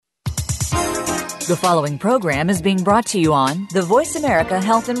The following program is being brought to you on the Voice America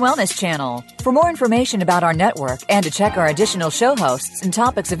Health and Wellness Channel. For more information about our network and to check our additional show hosts and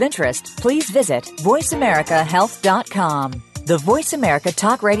topics of interest, please visit voiceamericahealth.com. The Voice America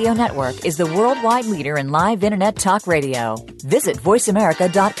Talk Radio Network is the worldwide leader in live Internet talk radio. Visit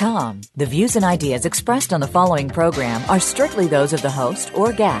voiceamerica.com. The views and ideas expressed on the following program are strictly those of the host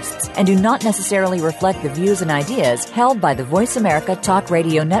or guests and do not necessarily reflect the views and ideas held by the Voice America Talk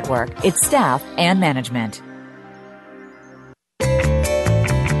Radio Network, its staff, and management.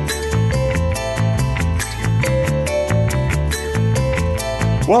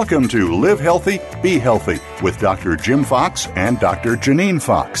 Welcome to Live Healthy, Be Healthy with Dr. Jim Fox and Dr. Janine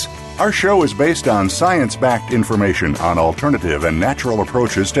Fox. Our show is based on science-backed information on alternative and natural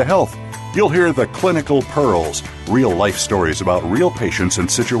approaches to health. You'll hear the clinical pearls, real life stories about real patients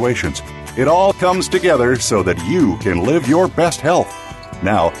and situations. It all comes together so that you can live your best health.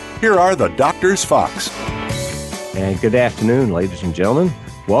 Now, here are the Doctors Fox. And good afternoon, ladies and gentlemen.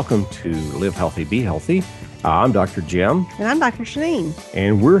 Welcome to Live Healthy, Be Healthy. I'm Dr. Jim. And I'm Dr. Janine.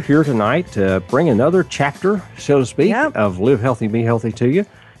 And we're here tonight to bring another chapter, so to speak, of Live Healthy, Be Healthy to you.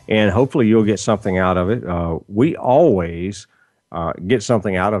 And hopefully you'll get something out of it. We always get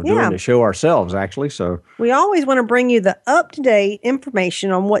something out of doing the show ourselves, actually. So we always want to bring you the up-to-date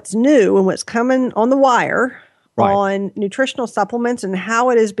information on what's new and what's coming on the wire on nutritional supplements and how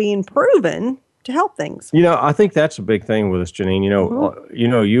it is being proven to help things. You know, I think that's a big thing with us, Janine.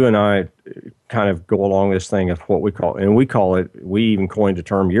 You and I kind of go along this thing of what we call, and we call it, we even coined a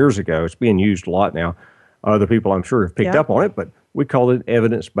term years ago. It's being used a lot now. Other people, I'm sure, have picked up on it, but we call it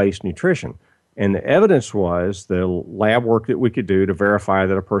evidence-based nutrition. And the evidence was the lab work that we could do to verify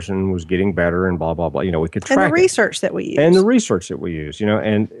that a person was getting better and blah, blah, blah. You know, we could track and the research that we use. And the research that we use,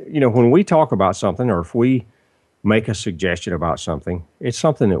 when we talk about something or if we make a suggestion about something, it's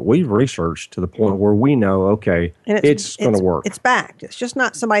something that we've researched to the point where we know, okay, it's going to work. It's backed. It's just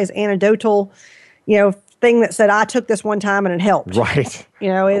not somebody's anecdotal, thing that said, I took this one time and it helped. Right. It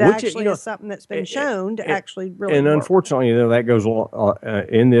actually is something that's been shown to actually really and work. Unfortunately, that goes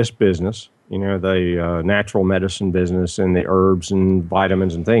in this business, the natural medicine business and the herbs and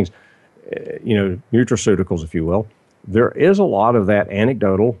vitamins and things, nutraceuticals, if you will. There is a lot of that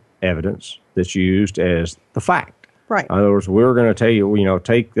anecdotal evidence that's used as the fact. Right. In other words, we're going to tell you,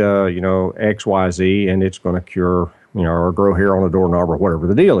 take X, Y, Z, and it's going to cure, or grow hair on a doorknob or whatever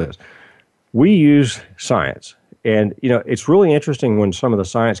the deal is. We use science. And, it's really interesting when some of the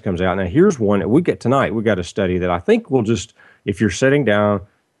science comes out. Now, here's one that we get tonight. We got a study that I think will just, if you're sitting down,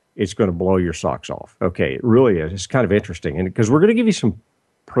 it's going to blow your socks off. Okay, it really is. It's kind of interesting. And because we're going to give you some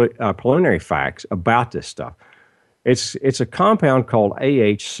preliminary facts about this stuff. It's a compound called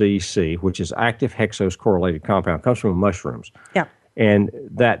AHCC, which is active hexose correlated compound. It comes from mushrooms. Yeah. And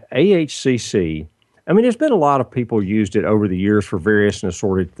that AHCC, there's been a lot of people used it over the years for various and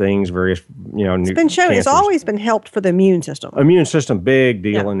assorted things, various, It's been shown. Cancers. It's always been helped for the immune system. Immune system, big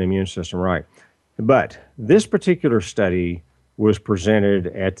deal in the immune system, right. But this particular study was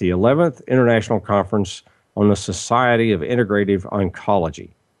presented at the 11th International Conference on the Society of Integrative Oncology.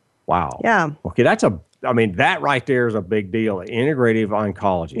 Wow. Yeah. Okay, that right there is a big deal, integrative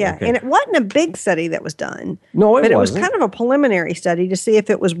oncology. Yeah, okay. and it wasn't a big study that was done. No, but it was kind of a preliminary study to see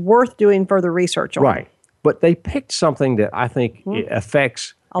if it was worth doing further research on. Right, but they picked something that I think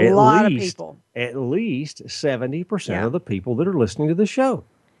affects a lot of people. At least 70% of the people that are listening to the show.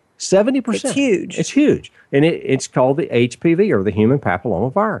 70%. It's huge. It's huge, and it's called the HPV, or the human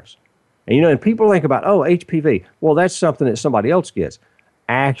papillomavirus. And people think about, HPV. Well, that's something that somebody else gets.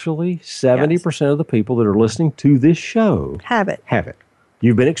 Actually, 70% of the people that are listening to this show have it.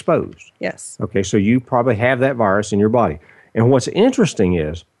 You've been exposed. Yes. Okay, so you probably have that virus in your body. And what's interesting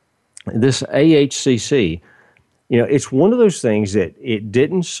is this AHCC, it's one of those things that it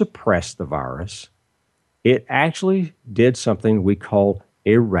didn't suppress the virus. It actually did something we call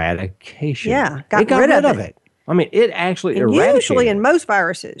eradication. Yeah, got rid of it. It actually eradicated. Usually in most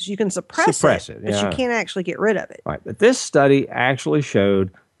viruses, you can suppress it, but yeah. you can't actually get rid of it. Right. But this study actually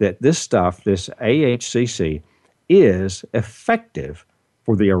showed that this AHCC, is effective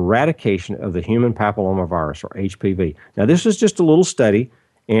for the eradication of the human papillomavirus, or HPV. Now, this is just a little study,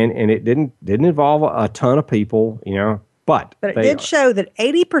 and it didn't involve a ton of people, but it did show that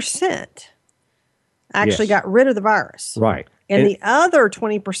 80% actually got rid of the virus. Right. And the other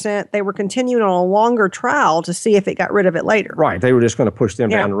 20%, they were continuing on a longer trial to see if it got rid of it later. Right. They were just going to push them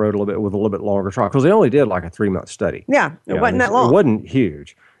down the road a little bit with a little bit longer trial, because they only did like a 3-month study. Yeah, it wasn't that long. It wasn't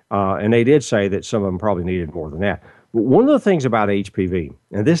huge. And they did say that some of them probably needed more than that. But one of the things about HPV,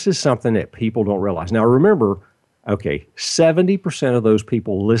 and this is something that people don't realize. Now, remember, Okay, 70% of those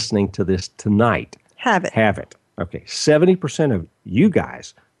people listening to this tonight Have it. Okay, 70% of you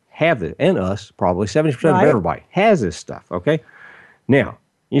guys have it, and us, probably 70% of Right. everybody has this stuff, okay? Now,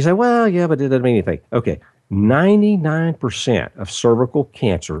 you say, well, yeah, but it doesn't mean anything. Okay, 99% of cervical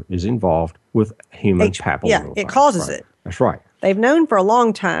cancer is involved with human papillomavirus. Yeah, it causes right? it. That's right. They've known for a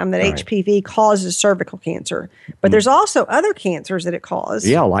long time that Right. HPV causes cervical cancer, but there's also other cancers that it causes.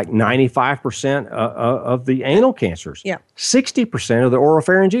 Yeah, like 95% of the anal cancers. Yeah. 60% of the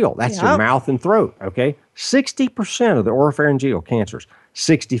oropharyngeal. That's your Yep. mouth and throat, okay? 60% of the oropharyngeal cancers,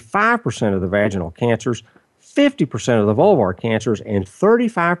 65% of the vaginal cancers, 50% of the vulvar cancers, and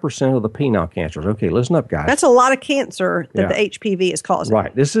 35% of the penile cancers. Okay, listen up, guys. That's a lot of cancer that Yeah. the HPV is causing.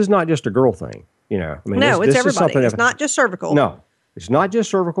 Right. This is not just a girl thing. You know, I mean, No, this it's is everybody. something It's not just cervical. No, it's not just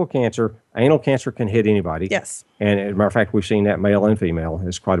cervical cancer. Anal cancer can hit anybody. Yes. And as a matter of fact, we've seen that male and female.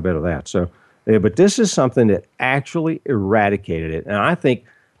 There's quite a bit of that. So, but this is something that actually eradicated it. And I think,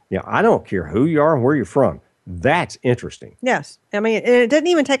 I don't care who you are and where you're from. That's interesting. Yes. I mean, and it didn't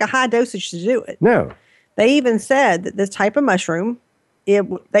even take a high dosage to do it. No. They even said that this type of mushroom,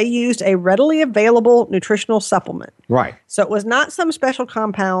 they used a readily available nutritional supplement. Right. So it was not some special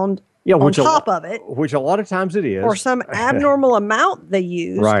compound Yeah, on top of it, which a lot of times it is. or some abnormal amount they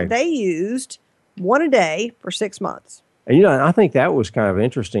used. Right. They used one a day for 6 months. And, I think that was kind of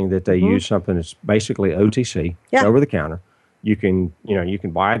interesting that they used something that's basically OTC, Yeah. over the counter. You can, you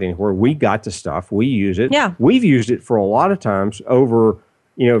can buy it anywhere. We got the stuff. We use it. Yeah. We've used it for a lot of times over,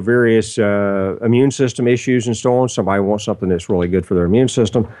 various immune system issues and so on. Somebody wants something that's really good for their immune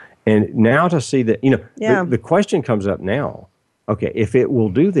system. And now to see that, the question comes up now. Okay, if it will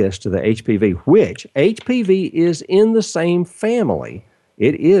do this to the HPV, which HPV is in the same family,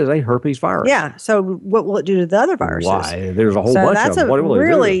 it is a herpes virus. Yeah. So what will it do to the other viruses? Why? There's a whole So bunch that's of them. a What will it do?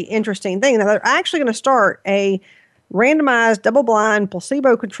 really interesting thing. Now, they're actually going to start a randomized, double-blind,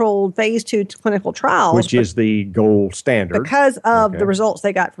 placebo-controlled phase 2 clinical trials. Which is the gold standard. Because of the results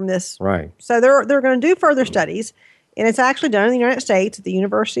they got from this. Right. So they're going to do further studies, and it's actually done in the United States at the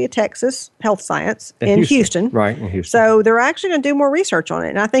University of Texas Health Science in Houston. Right, in Houston. So they're actually going to do more research on it,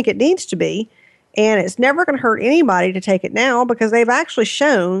 and I think it needs to be. And it's never going to hurt anybody to take it now because they've actually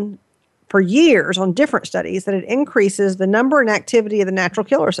shown for years on different studies that it increases the number and activity of the natural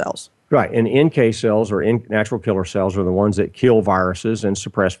killer cells. Right, and NK cells or natural killer cells are the ones that kill viruses and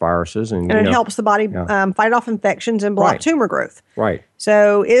suppress viruses. And it helps the body fight off infections and block tumor growth. Right.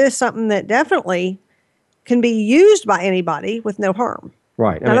 So it is something that definitely can be used by anybody with no harm.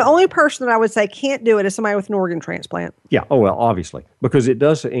 Right. Now, the only person that I would say can't do it is somebody with an organ transplant. Yeah. Oh, well, obviously, because it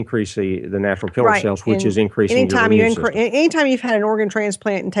does increase the natural killer cells, which is increasing your immune system. Anytime you've had an organ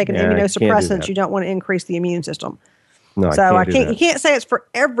transplant and taken immunosuppressants, you don't want to increase the immune system. No, so you can't say it's for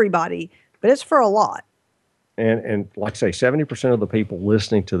everybody, but it's for a lot. And like I say, 70% of the people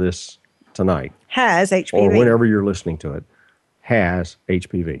listening to this tonight has HPV. Or whenever you're listening to it, has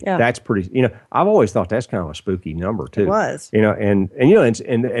HPV. Yeah. That's pretty, I've always thought that's kind of a spooky number too. It was.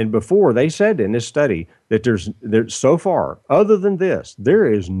 And before they said in this study that there's so far, other than this,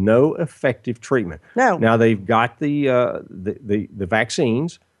 there is no effective treatment. No. Now they've got the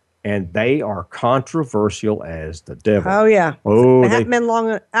vaccines, and they are controversial as the devil. Oh yeah. Oh, they haven't been long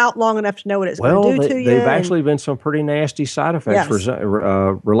enough to know what it's going to do to you. They've actually been some pretty nasty side effects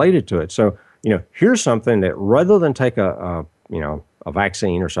related to it. So here's something that rather than take a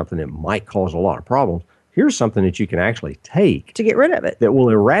vaccine or something that might cause a lot of problems, here's something that you can actually take to get rid of it that will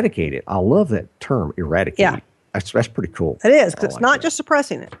eradicate it. I love that term, eradicate. Yeah. That's pretty cool. It is, because it's not just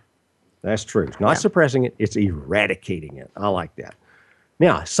suppressing it. That's true. It's not suppressing it, it's eradicating it. I like that.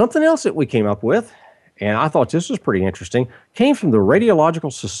 Now, something else that we came up with, and I thought this was pretty interesting, came from the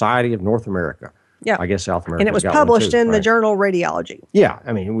Radiological Society of North America. Yeah. I guess South America. And it was published in the journal Radiology. Yeah.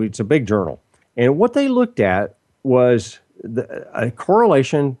 I mean, it's a big journal. And what they looked at was a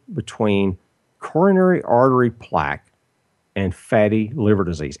correlation between coronary artery plaque and fatty liver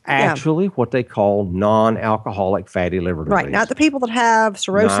disease. Actually, what they call non-alcoholic fatty liver disease. Right. Not the people that have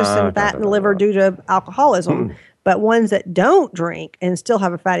cirrhosis and fat in the liver due to alcoholism, but ones that don't drink and still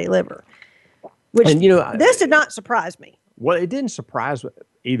have a fatty liver. Which, this did not surprise me. Well, it didn't surprise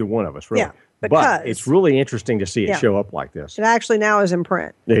either one of us, really. Yeah. But it's really interesting to see it show up like this. It actually now is in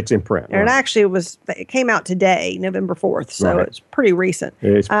print. It's in print. And it came out today, November 4th, so it's pretty recent.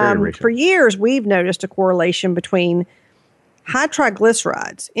 It's pretty recent. For years, we've noticed a correlation between high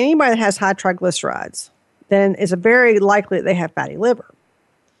triglycerides. Anybody that has high triglycerides, then it's very likely that they have fatty liver.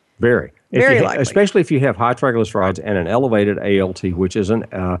 Very likely. Especially if you have high triglycerides and an elevated ALT, which is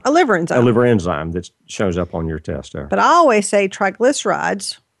a liver enzyme. A liver enzyme that shows up on your test there. But I always say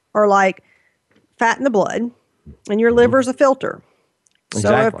triglycerides are like fat in the blood. and your liver is a filter. So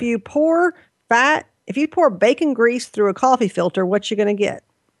Exactly. if you pour bacon grease through a coffee filter, what you going to get?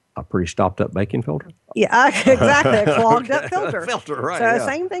 A pretty stopped up bacon filter. Yeah, exactly. A clogged up filter. Right. So the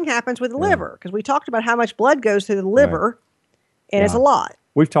same thing happens with the liver, because we talked about how much blood goes through the liver, and it's a lot.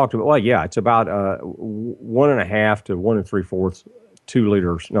 We've talked about, it's about 1.5 to 1 3/4, 2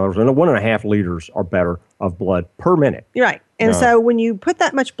 liters. No, 1.5 liters or better of blood per minute. Right. And so when you put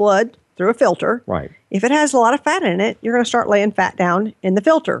that much blood through a filter, if it has a lot of fat in it, you're going to start laying fat down in the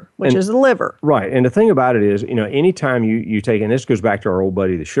filter, which is the liver. Right. And the thing about it is, anytime you take, and this goes back to our old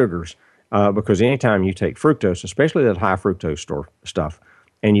buddy, the sugars, because anytime you take fructose, especially that high fructose stuff,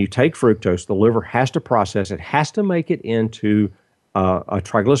 and you take fructose, the liver has to process it, has to make it into a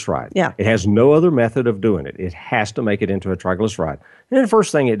triglyceride. Yeah. It has no other method of doing it. It has to make it into a triglyceride. And then the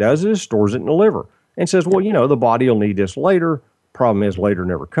first thing it does is stores it in the liver and says, well, the body will need this later. Problem is later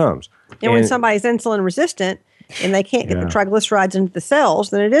never comes. And when somebody's insulin resistant and they can't get the triglycerides into the cells,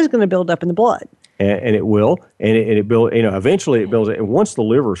 then it is going to build up in the blood. And it will. And it builds, eventually it builds. And once the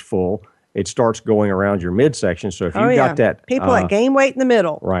liver's full, it starts going around your midsection. So if you've got that. People that gain weight in the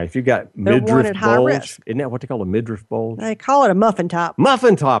middle. Right. If you've got they're midriff at high bulge. risk. Isn't that what they call a midriff bulge? They call it a muffin top.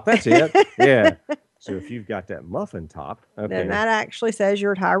 Muffin top. That's it. Yeah. So if you've got that muffin top, then that actually says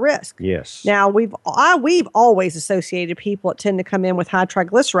you're at high risk. Yes. Now, we've always associated people that tend to come in with high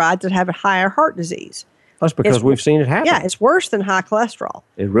triglycerides that have a higher heart disease. That's because we've seen it happen. Yeah, it's worse than high cholesterol.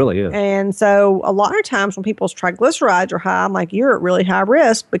 It really is. And so a lot of times when people's triglycerides are high, I'm like, you're at really high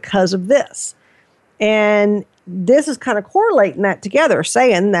risk because of this. And this is kind of correlating that together,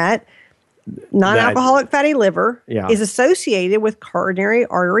 saying that non-alcoholic fatty liver is associated with coronary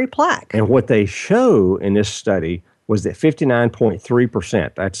artery plaque. And what they show in this study was that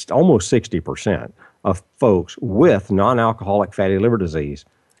 59.3%, that's almost 60% of folks with non-alcoholic fatty liver disease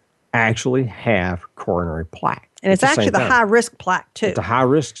actually have coronary plaque. And it's actually the high-risk plaque, too. It's the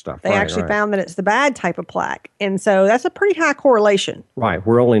high-risk stuff. They actually found that it's the bad type of plaque. And so that's a pretty high correlation. Right.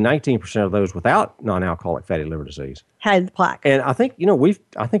 Where only 19% of those without non-alcoholic fatty liver disease had the plaque. And I think,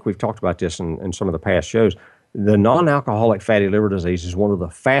 we've talked about this in some of the past shows. The non-alcoholic fatty liver disease is one of the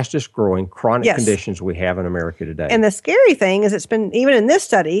fastest growing chronic conditions we have in America today. And the scary thing is even in this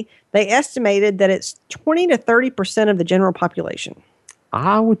study, they estimated that it's 20 to 30% of the general population.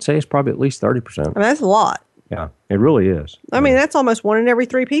 I would say it's probably at least 30%. I mean, that's a lot. Yeah, it really is. I mean, that's almost 1 in every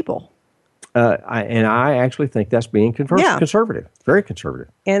 3 people. I actually think that's being conservative, very conservative.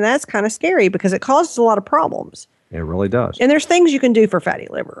 And that's kind of scary because it causes a lot of problems. It really does. And there's things you can do for fatty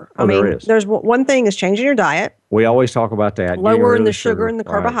liver. There is. There's one thing is changing your diet. We always talk about that. Lowering the sugar and the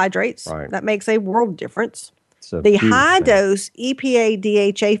carbohydrates. Right. That makes a world difference. The high-dose EPA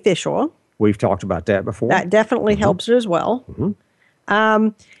DHA fish oil. We've talked about that before. That definitely helps it as well. Mm-hmm.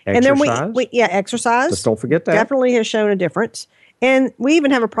 And then exercise. Just don't forget that. Definitely has shown a difference. And we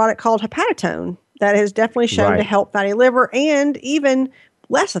even have a product called hepatotone that has definitely shown to help fatty liver and even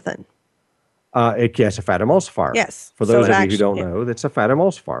lecithin. It's a fat emulsifier. Yes. For those of you who don't know, that's a fat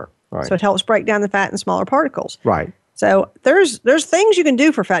emulsifier. Right. So it helps break down the fat in smaller particles. Right. So there's things you can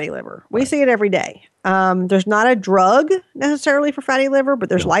do for fatty liver. We see it every day. There's not a drug necessarily for fatty liver, but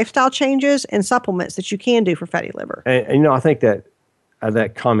there's lifestyle changes and supplements that you can do for fatty liver. And I think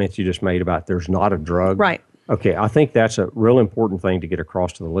that comment you just made about there's not a drug. Right. Okay, I think that's a real important thing to get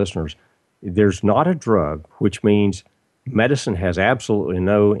across to the listeners. There's not a drug, which means medicine has absolutely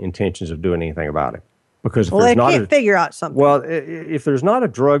no intentions of doing anything about it. Because if they can't figure out something. Well, if there's not a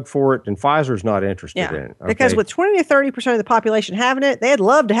drug for it, then Pfizer's not interested in it. Okay? Because with 20 to 30% of the population having it, they'd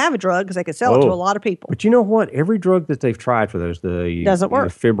love to have a drug because they could sell it to a lot of people. But you know what? Every drug that they've tried for those, doesn't work.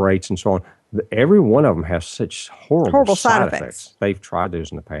 Fibrates and so on, every one of them has such horrible side effects. They've tried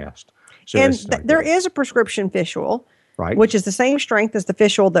those in the past. So and there is a prescription fish oil, which is the same strength as the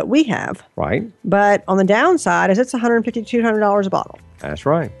fish oil that we have. Right. But on the downside is it's $150 to $200 a bottle. That's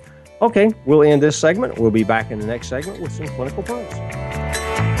right. Okay, we'll end this segment. We'll be back in the next segment with some clinical pearls.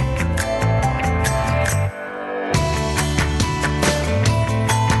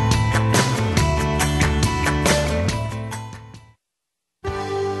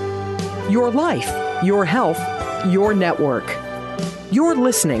 Your life, your health, your network. You're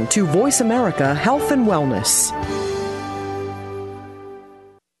listening to Voice America Health and Wellness.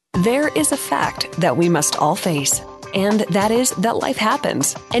 There is a fact that we must all face, and that is that life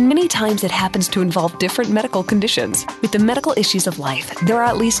happens. And many times it happens to involve different medical conditions. With the medical issues of life, there are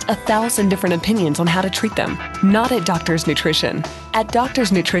at least 1,000 different opinions on how to treat them. Not at Doctor's Nutrition. At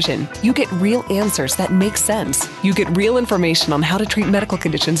Doctor's Nutrition, you get real answers that make sense. You get real information on how to treat medical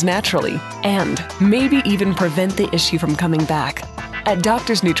conditions naturally, and maybe even prevent the issue from coming back. At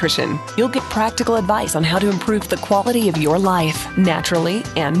Doctor's Nutrition, you'll get practical advice on how to improve the quality of your life naturally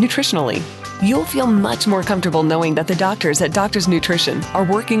and nutritionally. You'll feel much more comfortable knowing that the doctors at Doctor's Nutrition are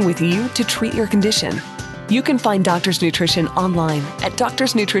working with you to treat your condition. You can find Doctor's Nutrition online at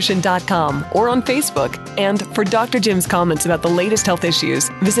doctorsnutrition.com or on Facebook. And for Dr. Jim's comments about the latest health issues,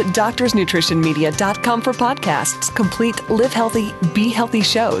 visit doctorsnutritionmedia.com for podcasts, complete Live Healthy, Be Healthy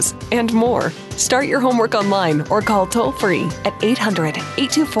shows, and more. Start your homework online or call toll-free at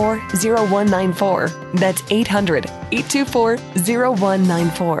 800-824-0194. That's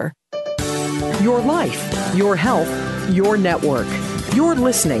 800-824-0194. Your life, your health, your network. You're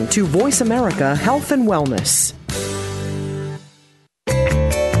listening to Voice America Health and Wellness.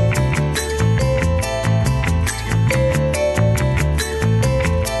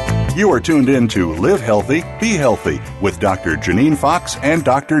 You are tuned in to Live Healthy, Be Healthy with Dr. Janine Fox and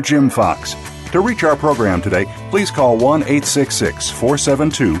Dr. Jim Fox. To reach our program today, please call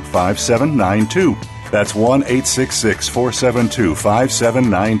 1-866-472-5792. That's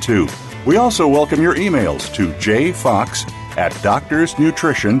 1-866-472-5792. We also welcome your emails to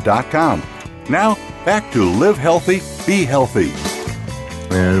jfox@doctorsnutrition.com. Now, back to Live Healthy, Be Healthy.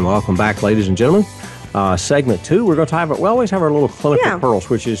 And welcome back, ladies and gentlemen. Segment 2, we're going to we always have our little clinical pearls,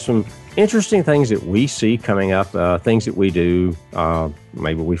 which is some interesting things that we see coming up, things that we do,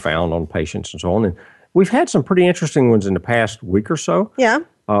 maybe we found on patients and so on. And we've had some pretty interesting ones in the past week or so. Yeah.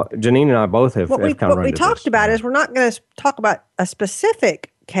 Janine and I both have kind of What we talked about is we're not going to talk about a specific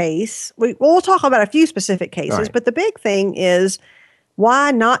case. We'll talk about a few specific cases, right. But the big thing is why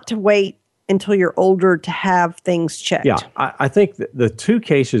not to wait until you're older to have things checked. Yeah, I think the two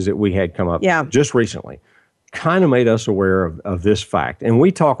cases that we had come up just recently kind of made us aware of this fact. And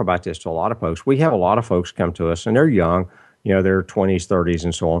we talk about this to a lot of folks. We have a lot of folks come to us, and they're young, they're 20s, 30s,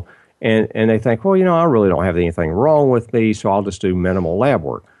 and so on. And they think, well, I really don't have anything wrong with me, so I'll just do minimal lab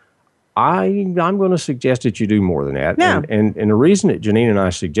work. I'm going to suggest that you do more than that. Yeah. And the reason that Janine and I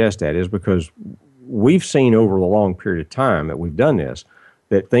suggest that is because we've seen over the long period of time that we've done this,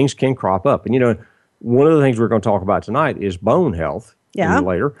 that things can crop up. And, one of the things we're going to talk about tonight is bone health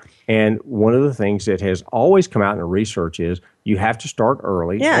later. And one of the things that has always come out in the research is you have to start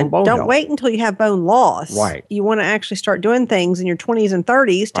early on bone health. Don't wait until you have bone loss. Right. You want to actually start doing things in your 20s and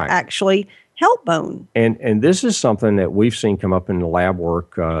 30s to actually help bone. And this is something that we've seen come up in the lab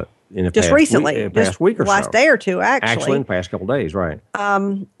work in the just recently, past week or so. Last day or two, actually. Actually, in the past couple of days, right.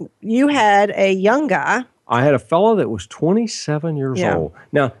 You had a young guy. I had a fellow that was 27 years old.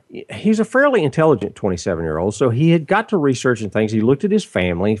 Now, he's a fairly intelligent 27-year-old, so he had got to researching things. He looked at his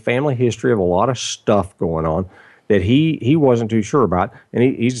family history of a lot of stuff going on that he wasn't too sure about. And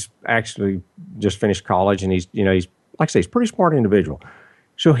he's actually just finished college, and he's like I say, he's a pretty smart individual.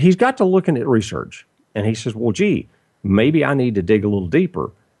 So he's got to looking at research, and he says, well, gee, maybe I need to dig a little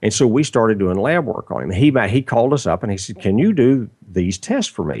deeper. And so we started doing lab work on him. He called us up and he said, can you do these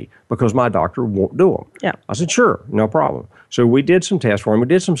tests for me? Because my doctor won't do them. Yeah. I said, sure, no problem. So we did some tests for him. We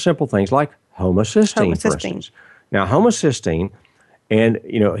did some simple things like homocysteine, for instance. Now, homocysteine, and,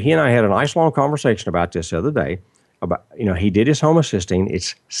 he and I had a nice long conversation about this the other day. About, he did his homocysteine.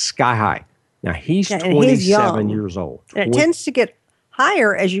 It's sky high. Now, he's 27 years old. And it tends to get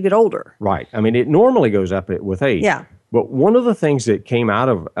higher as you get older. Right. I mean, it normally goes up with age. Yeah. But one of the things that came out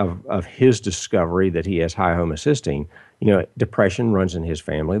of his discovery that he has high homocysteine, depression runs in his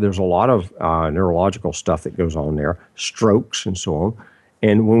family. There's a lot of neurological stuff that goes on there, strokes and so on.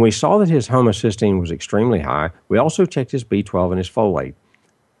 And when we saw that his homocysteine was extremely high, we also checked his B12 and his folate,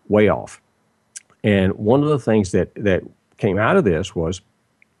 way off. And one of the things that came out of this was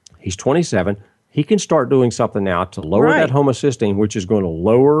he's 27. He can start doing something now to lower that homocysteine, which is going to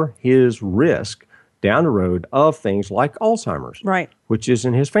lower his risk down the road of things like Alzheimer's, which is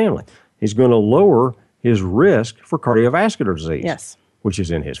in his family. He's going to lower his risk for cardiovascular disease, which is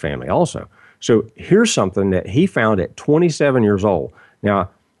in his family also. So here's something that he found at 27 years old.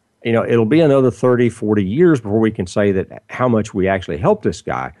 Now, it'll be another 30, 40 years before we can say that how much we actually helped this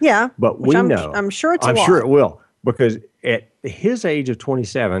guy. Yeah, but we know. I'm sure it's a lot. I'm sure it will, because at his age of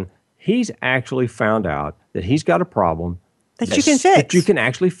 27, he's actually found out that he's got a problem that you can fix. That you can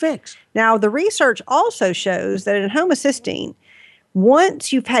actually fix. Now, the research also shows that in homocysteine,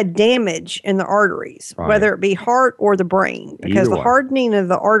 once you've had damage in the arteries, whether it be heart or the brain, because the hardening of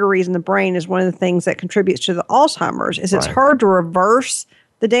the arteries in the brain is one of the things that contributes to the Alzheimer's, is it's hard to reverse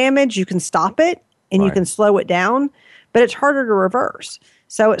the damage. You can stop it and you can slow it down, but it's harder to reverse.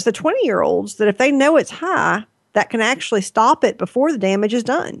 So it's the 20-year-olds that if they know it's high, that can actually stop it before the damage is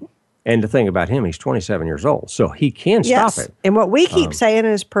done. And the thing about him, he's 27 years old, so he can stop it. And what we keep saying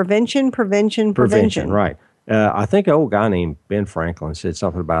is prevention. Right. I think an old guy named Ben Franklin said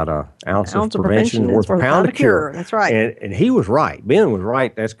something about an ounce of prevention is worth a pound of cure. That's right. And he was right. Ben was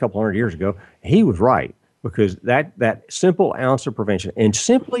right. That's a couple hundred years ago. He was right because that simple ounce of prevention and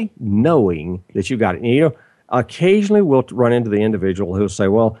simply knowing that you got it. And, occasionally we'll run into the individual who'll say,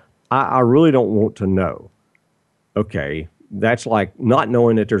 well, I really don't want to know. Okay. That's like not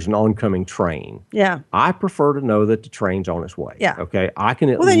knowing that there's an oncoming train. Yeah. I prefer to know that the train's on its way. Yeah. Okay. I can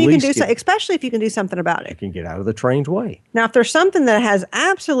at least. Well, then you can do so, especially if you can do something about You it. can get out of the train's way. Now, if there's something that has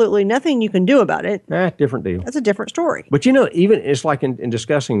absolutely nothing you can do about it, Different deal. that's a different story. But even it's like in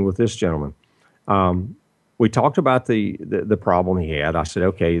discussing with this gentleman, we talked about the problem he had. I said,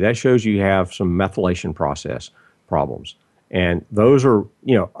 okay, that shows you have some methylation process problems, and those are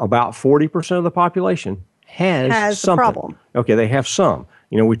about 40% of the population has something. The problem. Okay, they have some.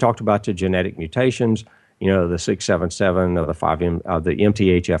 We talked about the genetic mutations, the 677 of the 5M, the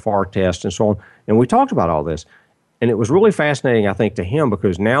MTHFR test, and so on. And we talked about all this, and it was really fascinating, I think, to him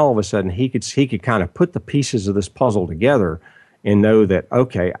because now all of a sudden he could kind of put the pieces of this puzzle together and know that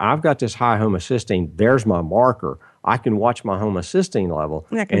okay, I've got this high homocysteine. There's my marker. I can watch my homocysteine level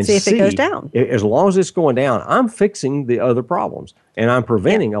and I can see if it goes down. As long as it's going down, I'm fixing the other problems, and I'm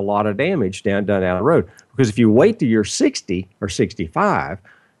preventing a lot of damage down the road. Because if you wait till you're 60 or 65,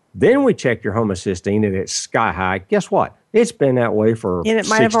 then we check your homocysteine and it's sky high. Guess what? It's been that way for 60 years. And it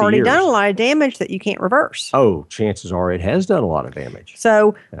might have already done a lot of damage that you can't reverse. Oh, chances are it has done a lot of damage.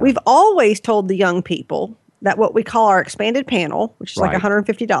 So we've always told the young people that what we call our expanded panel, which is like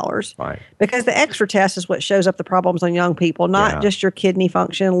 $150, because the extra test is what shows up the problems on young people, not just your kidney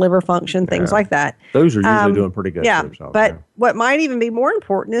function, liver function, things like that. Those are usually doing pretty good. Yeah, but what might even be more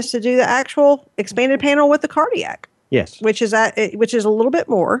important is to do the actual expanded panel with the cardiac. Yes. Which is a little bit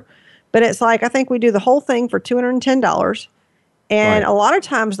more, but it's like I think we do the whole thing for $210. And a lot of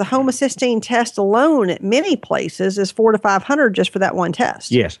times the homocysteine test alone at many places is $400 to $500 just for that one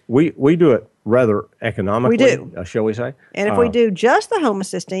test. Yes, we do it rather economically. We do, shall we say? And if we do just the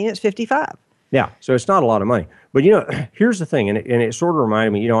homocysteine, it's $55. Yeah, so it's not a lot of money. But here's the thing, and it sort of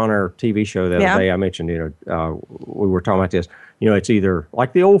reminded me. On our TV show the other day, I mentioned we were talking about this. It's either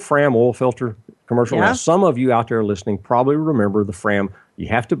like the old Fram oil filter commercial. Yeah. Now, some of you out there listening probably remember the Fram. You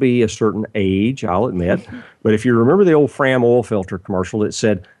have to be a certain age, I'll admit. But if you remember the old Fram oil filter commercial, it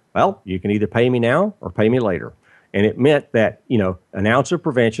said, well, you can either pay me now or pay me later. And it meant that, an ounce of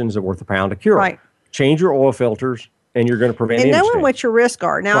prevention is worth a pound of cure. Right. Change your oil filters and you're going to prevent And knowing knowing what your risks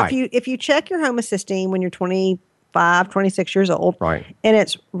are. Now, Right. if you check your homocysteine when you're 25, 26 years old, Right. and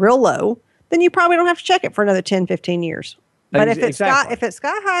it's real low, then you probably don't have to check it for another 10, 15 years. But if it's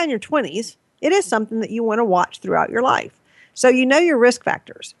sky high in your 20s, it is something that you want to watch throughout your life. So you know your risk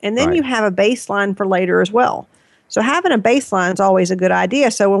factors, and then you have a baseline for later as well. So having a baseline is always a good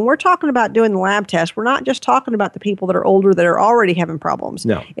idea. So when we're talking about doing the lab test, we're not just talking about the people that are older that are already having problems.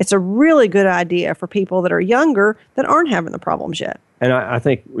 No. It's a really good idea for people that are younger that aren't having the problems yet. And I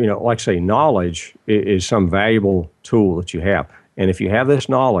think, like I say, knowledge is some valuable tool that you have. And if you have this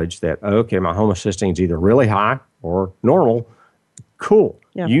knowledge that, okay, my homocysteine is either really high or normal, cool.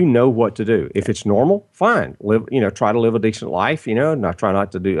 Yeah. You know what to do. If it's normal, fine. Live, try to live a decent life, try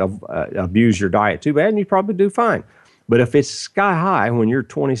not to abuse your diet too bad, and you probably do fine. But if it's sky high when you're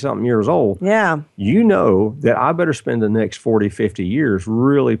 20-something years old, you know that I better spend the next 40, 50 years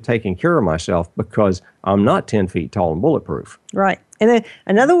really taking care of myself because I'm not 10 feet tall and bulletproof. Right. And then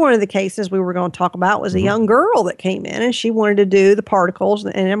another one of the cases we were going to talk about was a young girl that came in and she wanted to do the particles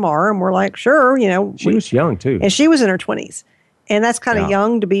and NMR, and we're like, sure, She was young too. And she was in her 20s. And that's kind of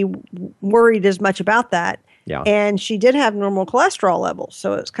young to be worried as much about that. Yeah. And she did have normal cholesterol levels.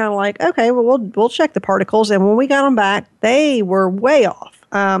 So it's kind of like, okay, well, we'll check the particles. And when we got them back, they were way off,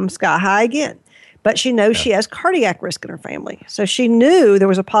 sky high again. But she knows she has cardiac risk in her family. So she knew there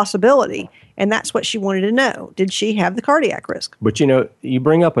was a possibility. And that's what she wanted to know. Did she have the cardiac risk? But, you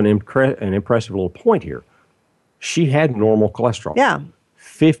bring up an impressive little point here. She had normal cholesterol. Yeah.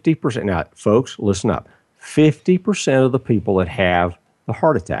 50%. Now, folks, listen up. 50% of the people that have the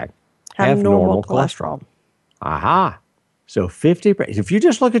heart attack have normal cholesterol. Aha. So 50%. If you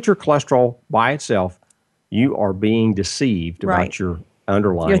just look at your cholesterol by itself, you are being deceived about your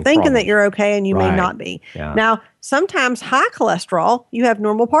underlying You're thinking problems. that you're okay and you may not be. Yeah. Now, sometimes high cholesterol, you have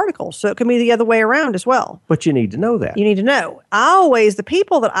normal particles. So it can be the other way around as well. But you need to know that. You need to know. The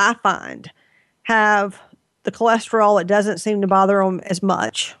people that I find have the cholesterol that doesn't seem to bother them as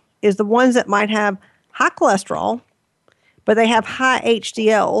much is the ones that might have high cholesterol, but they have high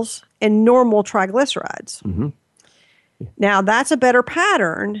HDLs and normal triglycerides. Mm-hmm. Now, that's a better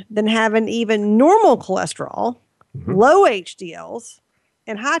pattern than having even normal cholesterol, low HDLs,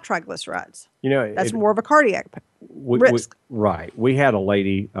 and high triglycerides. That's more of a cardiac risk. Right. We had a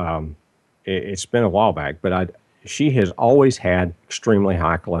lady, it's been a while back, but she has always had extremely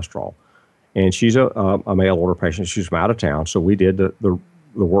high cholesterol. And she's a mail order patient. She's from out of town, so we did the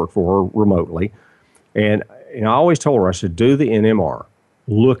work for her remotely. And I always told her, I said, do the NMR.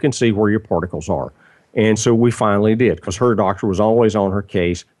 Look and see where your particles are. And so we finally did, because her doctor was always on her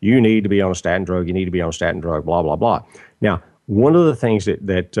case. You need to be on a statin drug. You need to be on a statin drug, blah, blah, blah. Now, one of the things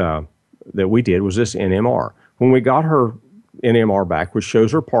that we did was this NMR. When we got her NMR back, which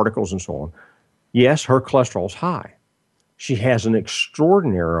shows her particles and so on, yes, her cholesterol's high. She has an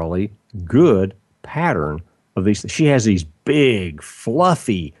extraordinarily good pattern of these. She has these big,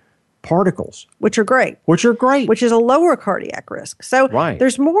 fluffy particles. Which are great. Which is a lower cardiac risk. So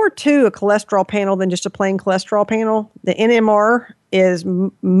there's more to a cholesterol panel than just a plain cholesterol panel. The NMR is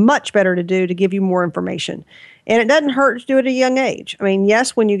much better to do to give you more information. And it doesn't hurt to do it at a young age. I mean,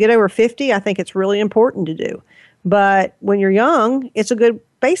 yes, when you get over 50, I think it's really important to do. But when you're young, it's a good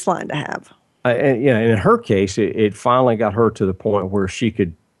baseline to have. And in her case, it finally got her to the point where she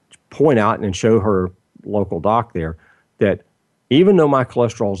could point out and show her local doc there that even though my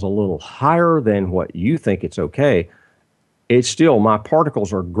cholesterol is a little higher than what you think it's okay, it's still, my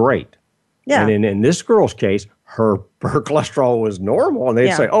particles are great. Yeah. And in this girl's case, her cholesterol was normal, and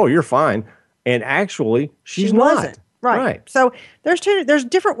they'd say, oh, you're fine. And actually, she wasn't. Right. So there's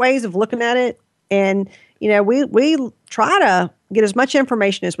different ways of looking at it. And, we try to get as much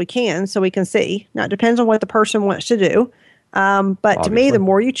information as we can so we can see. Now, it depends on what the person wants to do. But obviously, to me, the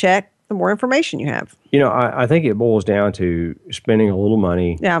more you check, the more information you have. I think it boils down to spending a little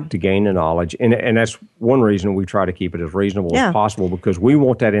money to gain the knowledge. And that's one reason we try to keep it as reasonable as possible, because we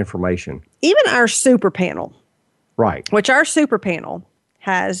want that information. Even our super panel. Right. Which our super panel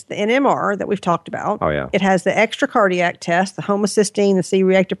has the NMR that we've talked about. Oh, yeah. It has the extra cardiac test, the homocysteine, the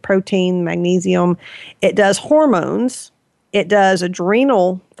C-reactive protein, magnesium. It does hormones. It does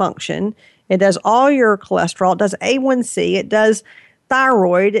adrenal function. It does all your cholesterol. It does A1C. It does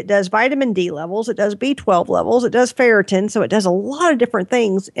thyroid. It does vitamin D levels. It does B12 levels. It does ferritin. So it does a lot of different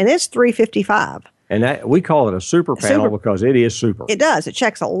things, and it's $355. And we call it a super panel because it is super. It does. It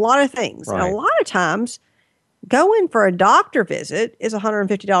checks a lot of things. Right. And a lot of times, going for a doctor visit is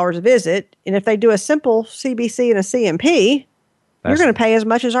 $150 a visit. And if they do a simple CBC and a CMP, you're going to pay as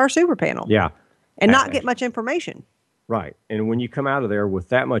much as our super panel. Yeah. And not get much information. Right. And when you come out of there with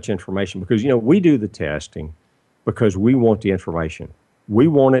that much information, because, we do the testing because we want the information. We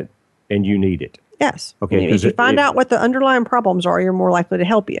want it and you need it. Yes. Okay. If you find out what the underlying problems are, you're more likely to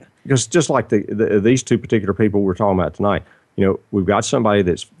help you. Because just like these two particular people we're talking about tonight, we've got somebody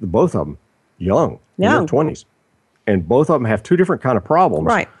that's, both of them, young, in their 20s. And both of them have two different kind of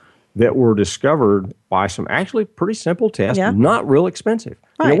problems that were discovered by some actually pretty simple tests, not real expensive.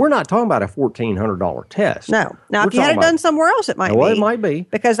 Right. We're not talking about a $1,400 test. No. Now, if you had it done somewhere else, it might be. Well, it might be.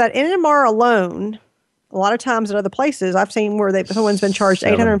 Because that NMR alone, a lot of times at other places, I've seen where someone's been charged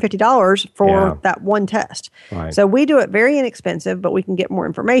 $850 for that one test. Right. So we do it very inexpensive, but we can get more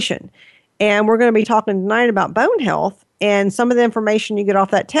information. And we're going to be talking tonight about bone health. And some of the information you get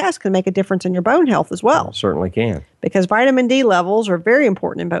off that test can make a difference in your bone health as well. It certainly can. Because vitamin D levels are very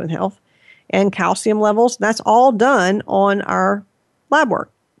important in bone health, and calcium levels. That's all done on our lab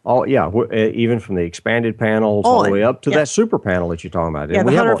work. Oh, yeah. Even from the expanded panels all the way up to that super panel that you're talking about. Yeah,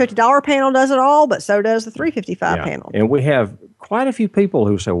 the $150 panel does it all, but so does the $355 panel. And we have quite a few people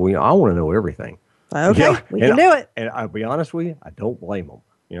who say, well, I want to know everything. Okay, we can do it. And I'll be honest with you, I don't blame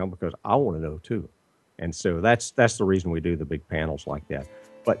them, because I want to know too. And so that's the reason we do the big panels like that.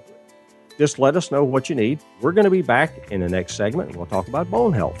 But just let us know what you need. We're going to be back in the next segment, and we'll talk about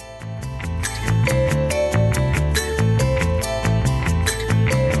bone health.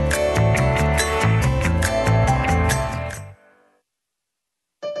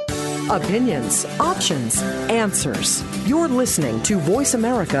 Opinions, options, answers. You're listening to Voice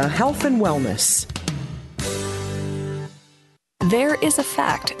America Health and Wellness. There is a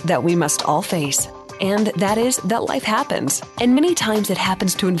fact that we must all face. And that is that life happens. And many times it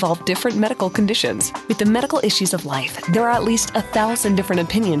happens to involve different medical conditions. With the medical issues of life, there are at least 1,000 different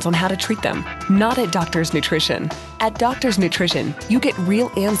opinions on how to treat them. Not at Doctor's Nutrition. At Doctor's Nutrition, you get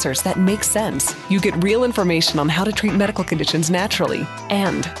real answers that make sense. You get real information on how to treat medical conditions naturally.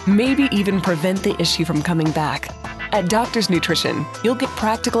 And maybe even prevent the issue from coming back. At Doctor's Nutrition, you'll get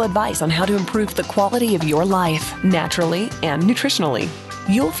practical advice on how to improve the quality of your life, naturally and nutritionally.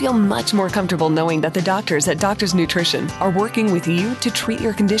 You'll feel much more comfortable knowing that the doctors at Doctor's Nutrition are working with you to treat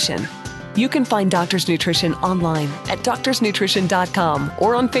your condition. You can find Doctor's Nutrition online at doctorsnutrition.com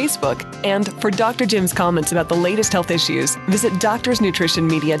or on Facebook. And for Dr. Jim's comments about the latest health issues, visit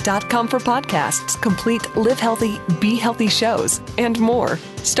doctorsnutritionmedia.com for podcasts, complete Live Healthy, Be Healthy shows, and more.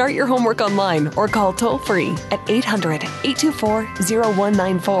 Start your homework online or call toll-free at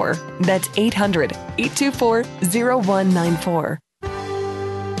 800-824-0194. That's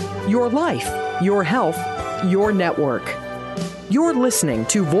 800-824-0194. Your life, your health, your network. You're listening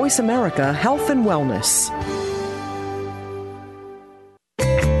to Voice America Health and Wellness.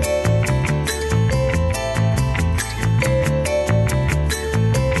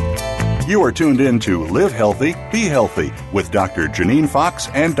 You are tuned in to Live Healthy, Be Healthy with Dr. Janine Fox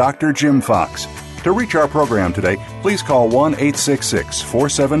and Dr. Jim Fox. To reach our program today, please call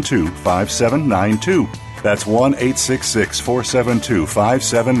 1-866-472-5792. That's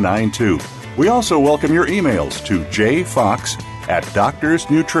 1-866-472-5792. We also welcome your emails to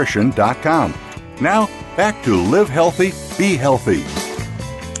jfox@doctorsnutrition.com. Now, back to Live Healthy, Be Healthy.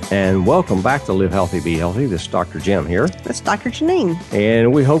 And welcome back to Live Healthy, Be Healthy. This is Dr. Jim here. That's Dr. Janine.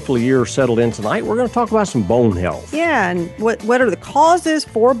 And hopefully you're settled in tonight. We're going to talk about some bone health. Yeah, and what are the causes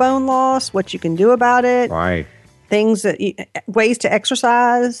for bone loss, what you can do about it. Right. Ways to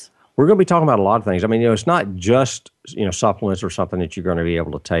exercise. We're going to be talking about a lot of things. I mean, it's not just, supplements or something that you're going to be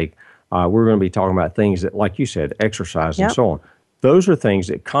able to take. We're going to be talking about things that, like you said, exercise and so on. Those are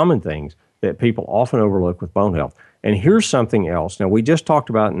common things that people often overlook with bone health. And here's something else. Now, we just talked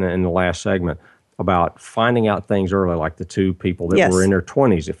about in the last segment about finding out things early, like the two people that were in their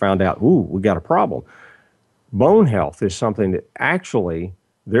 20s that found out, we got a problem. Bone health is something that actually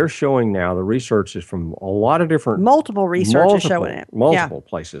they're showing now, the research is from a lot of different... Multiple research is showing it. Multiple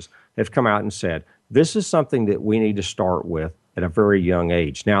places have come out and said, this is something that we need to start with at a very young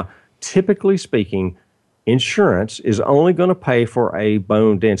age. Now, typically speaking, insurance is only going to pay for a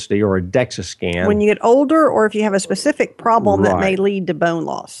bone density or a DEXA scan. When you get older or if you have a specific problem that may lead to bone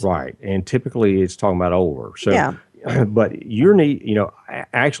loss. Right. And typically it's talking about older. So, but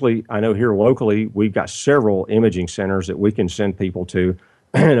actually, I know here locally, we've got several imaging centers that we can send people to.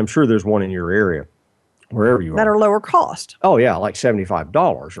 And I'm sure there's one in your area, wherever you are. That are lower cost. Oh, yeah, like $75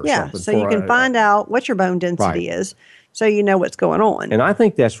 or something. Yeah, so you can find out what your bone density is. So you know what's going on. And I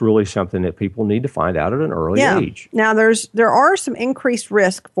think that's really something that people need to find out at an early age. Now, there are some increased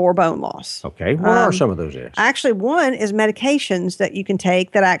risk for bone loss. Okay. What are some of those risks? Actually, one is medications that you can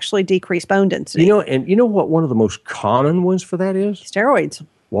take that actually decrease bone density. And you know what one of the most common ones for that is? Steroids.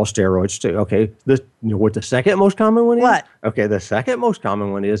 Well, steroids too. Okay. What the second most common one is? What? Okay. The second most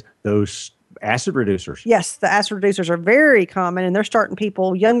common one is those acid reducers. Yes, the acid reducers are very common, and they're starting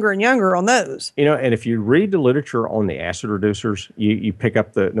people younger and younger on those. And if you read the literature on the acid reducers, you pick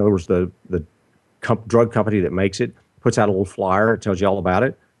up in other words, the drug company that makes it puts out a little flyer. It tells you all about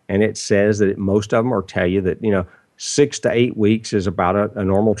it, and it says that most of them tell you that 6 to 8 weeks is about a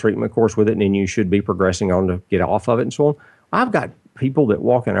normal treatment course with it, and then you should be progressing on to get off of it and so on. I've got people that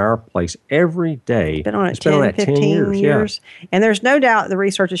walk in our place every day. Been on it 10, 15 years. Yeah. And there's no doubt the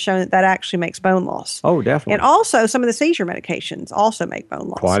research has shown that actually makes bone loss. Oh, definitely. And also some of the seizure medications also make bone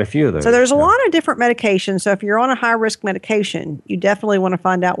loss. Quite a few of those. So there's a lot of different medications. So if you're on a high-risk medication, you definitely want to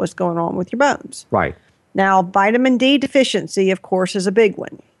find out what's going on with your bones. Right. Now, vitamin D deficiency, of course, is a big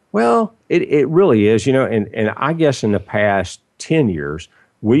one. Well, it really is, and I guess in the past 10 years,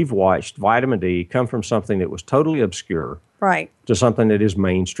 we've watched vitamin D come from something that was totally obscure to something that is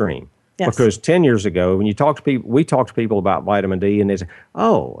mainstream. Yes. Because 10 years ago, when you talk to people, we talk to people about vitamin D and they say,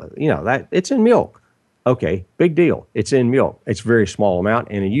 that it's in milk. Okay, big deal. It's in milk. It's a very small amount,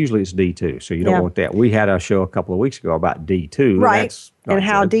 and usually it's D2, so you don't want that. We had a show a couple of weeks ago about D2. Right, and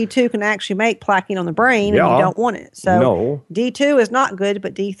how D2 can actually make plaquing on the brain, and you don't want it. So D2 is not good,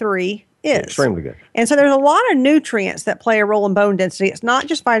 but D3 is. Extremely good. And so there's a lot of nutrients that play a role in bone density. It's not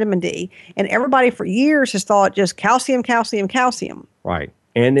just vitamin D, and everybody for years has thought just calcium, calcium, calcium. Right,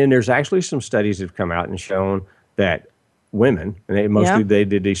 and then there's actually some studies that have come out and shown that women, and they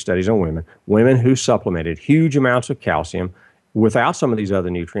did these studies on women who supplemented huge amounts of calcium without some of these other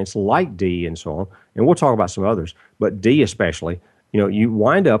nutrients like D and so on, and we'll talk about some others, but D especially, you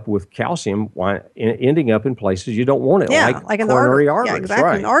wind up with calcium ending up in places you don't want it, like in coronary arteries. Yeah,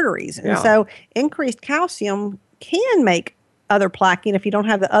 exactly, in arteries. And so increased calcium can make other plaquing if you don't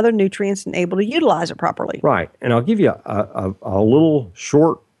have the other nutrients and able to utilize it properly. Right, and I'll give you a little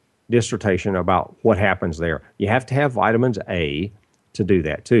short dissertation about what happens there. You have to have vitamins A to do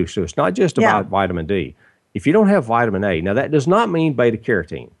that too. So it's not just about vitamin D. If you don't have vitamin A, now that does not mean beta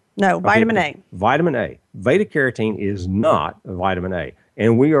carotene. No, vitamin A. Vitamin A. Beta carotene is not vitamin A,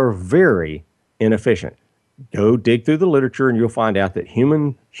 and we are very inefficient. Go dig through the literature and you'll find out that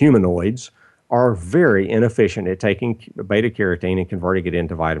humanoids are very inefficient at taking beta-carotene and converting it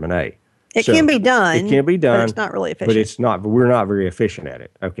into vitamin A. It can be done. It can be done. But it's not really efficient. But it's not. We're not very efficient at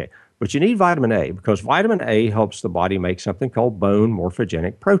it. Okay. But you need vitamin A because vitamin A helps the body make something called bone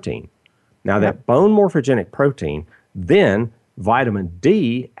morphogenic protein. Now, that bone morphogenic protein, then vitamin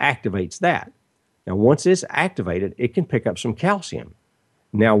D activates that. Now, once it's activated, it can pick up some calcium.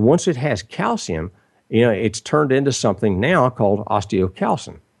 Now, once it has calcium, it's turned into something now called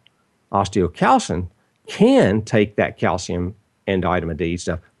osteocalcin. Osteocalcin can take that calcium and vitamin D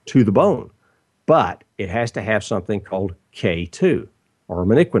stuff to the bone, but it has to have something called K2 or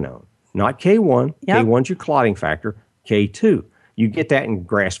menaquinone, not K1. Yep. K1's your clotting factor, K2. You get that in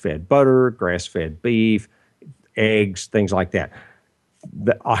grass-fed butter, grass-fed beef, eggs, things like that.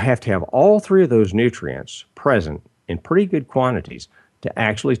 I have to have all three of those nutrients present in pretty good quantities to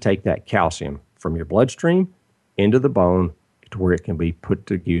actually take that calcium from your bloodstream into the bone to where it can be put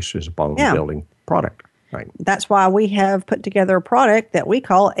to use as a bone-building product. Right. That's why we have put together a product that we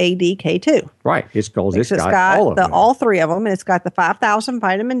call ADK2. Right. It's got all of them. All three of them, and it's got the 5,000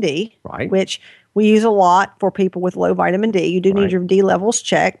 vitamin D, right, which we use a lot for people with low vitamin D. You do need your D levels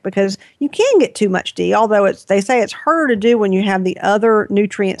checked because you can get too much D, although they say it's harder to do when you have the other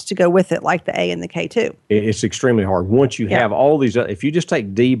nutrients to go with it, like the A and the K2. It's extremely hard. Once you have all these, if you just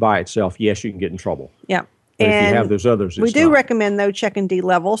take D by itself, yes, you can get in trouble. Yeah. But if you have those others, we do recommend, though, checking D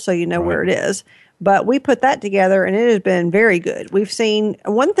levels so you know where it is. But we put that together, and it has been very good. We've seen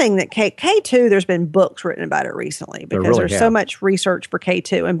one thing that K2, there's been books written about it recently because there's so much research for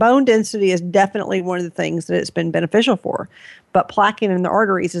K2. And bone density is definitely one of the things that it's been beneficial for. But plaquing in the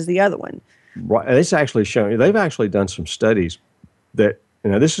arteries is the other one. Right. It's actually shown, they've actually done some studies that,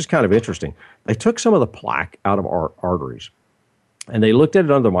 this is kind of interesting. They took some of the plaque out of our arteries, and they looked at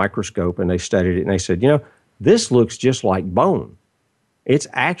it under the microscope, and they studied it, and they said, this looks just like bone. It's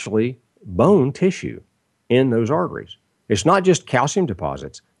actually bone tissue in those arteries. It's not just calcium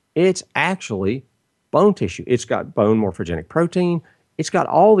deposits. It's actually bone tissue. It's got bone morphogenic protein. It's got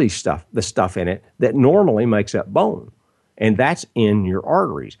all the stuff in it that normally makes up bone. And that's in your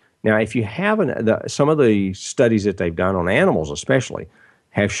arteries. Now, if you have some of the studies that they've done on animals especially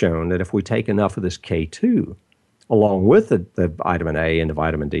have shown that if we take enough of this K2 along with the vitamin A and the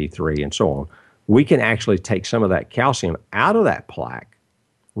vitamin D3 and so on, we can actually take some of that calcium out of that plaque,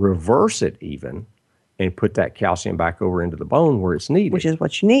 reverse it even, and put that calcium back over into the bone where it's needed. Which is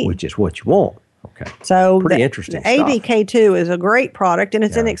what you need. Which is what you want. Okay. So pretty interesting stuff. ADK2 is a great product, and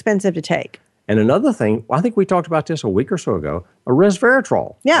it's inexpensive to take. And another thing, I think we talked about this a week or so ago, a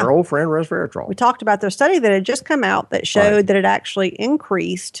resveratrol. Yeah. Our old friend resveratrol. We talked about the study that had just come out that showed that it actually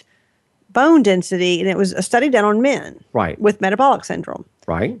increased bone density, and it was a study done on men with metabolic syndrome.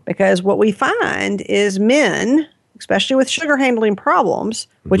 Right. Because what we find is men, especially with sugar handling problems,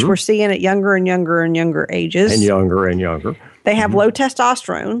 which we're seeing at younger and younger and younger ages. And younger. They have low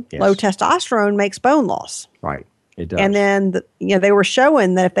testosterone. Yes. Low testosterone makes bone loss. Right. It does. And then, they were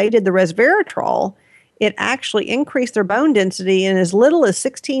showing that if they did the resveratrol, it actually increased their bone density in as little as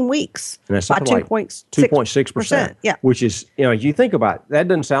 16 weeks and that's by like 2.6%. Yeah. Which is, you think about it, that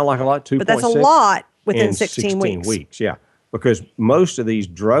doesn't sound like a lot, 2.6. But that's a lot within 16 weeks. Yeah. Because most of these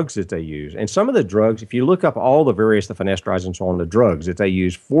drugs that they use, and some of the drugs, if you look up all the finestrizers and so on, the drugs that they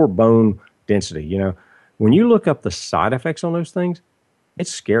use for bone density, when you look up the side effects on those things,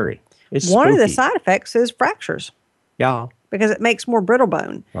 it's scary. It's One spooky. of the side effects is fractures. Yeah. Because it makes more brittle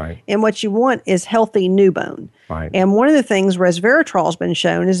bone. Right. And what you want is healthy new bone. Right. And one of the things resveratrol has been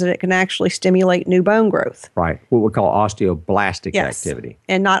shown is that it can actually stimulate new bone growth. Right. What we call osteoblastic activity.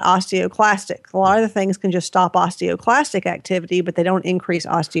 And not osteoclastic. A lot of the things can just stop osteoclastic activity, but they don't increase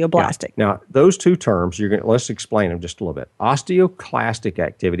osteoblastic. Yeah. Now, those two terms, let's explain them just a little bit. Osteoclastic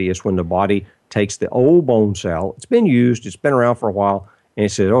activity is when the body takes the old bone cell. It's been used. It's been around for a while. And it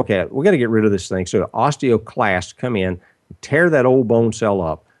says, okay, we got to get rid of this thing. So osteoclasts come in, tear that old bone cell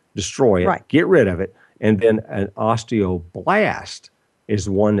up, destroy it, get rid of it, and then an osteoblast is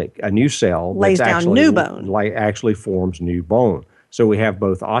the one that a new cell lays down new bone, actually forms new bone. So we have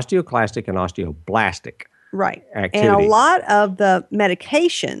both osteoclastic and osteoblastic activity. And a lot of the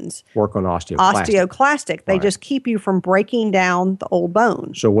medications work on osteoclastic. They just keep you from breaking down the old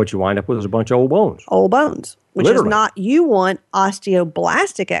bones. So what you wind up with is a bunch of old bones. Old bones, which is not, you want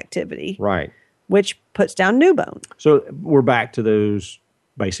osteoblastic activity. Right. Which puts down new bone. So we're back to those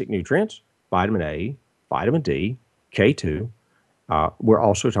basic nutrients: vitamin A, vitamin D, K2, We're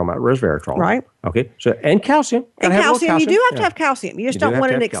also talking about resveratrol. Right. Okay. So, and calcium. And Gotta have a little calcium, you do have to Yeah. have calcium. You just You do don't have want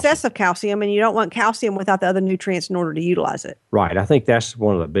to an have calcium. excess of calcium, and you don't want calcium without the other nutrients in order to utilize it. Right. I think that's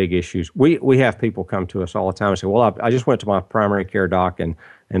one of the big issues. We have people come to us all the time and say, well, I just went to my primary care doc, and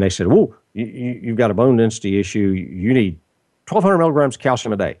they said, whoa, you've got a bone density issue. You need 1,200 milligrams of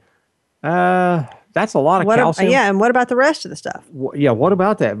calcium a day. That's a lot of calcium. Yeah, and what about the rest of the stuff? What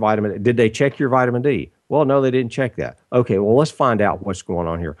about that vitamin? Did they check your vitamin D? Well, no, they didn't check that. Okay, well, let's find out what's going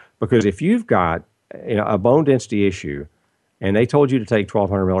on here. Because if you've got a bone density issue and they told you to take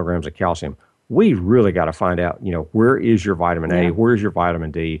 1,200 milligrams of calcium, we really got to find out, where is your vitamin A? Where's your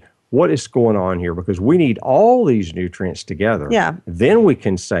vitamin D? What is going on here? Because we need all these nutrients together. Yeah. Then we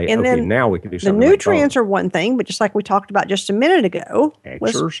can say, And okay, then now we can do something. The nutrients are one thing, but just like we talked about just a minute ago,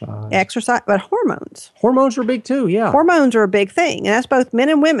 exercise, but hormones. Hormones are big too, yeah. Hormones are a big thing, and that's both men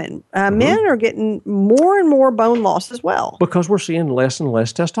and women. Men are getting more and more bone loss as well. Because we're seeing less and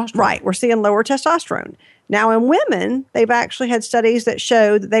less testosterone. Right. We're seeing lower testosterone. Now, in women, they've actually had studies that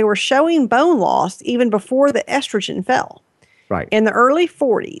show that they were showing bone loss even before the estrogen fell. Right. In the early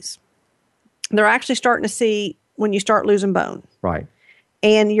 40s, they're actually starting to see when you start losing bone. Right.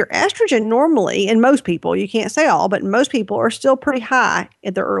 And your estrogen normally, in most people, you can't say all, but in most people are still pretty high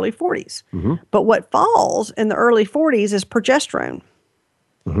in their early 40s. Mm-hmm. But what falls in the early 40s is progesterone.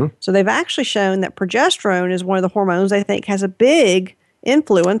 Mm-hmm. So they've actually shown that progesterone is one of the hormones they think has a big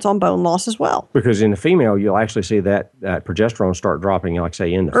influence on bone loss as well. Because in the female, you'll actually see that progesterone start dropping, like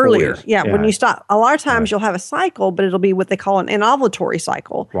say in the earlier. 40s. Yeah, when you stop. A lot of times you'll have a cycle, but it'll be what they call an anovulatory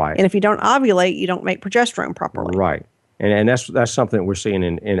cycle. Right. And if you don't ovulate, you don't make progesterone properly. Right. And that's something that we're seeing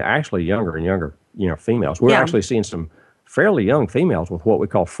in actually younger and younger, females. We're actually seeing some fairly young females with what we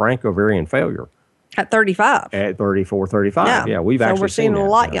call frank ovarian failure. At 35. At 34, 35. Yeah, we've actually we're seeing seen a that.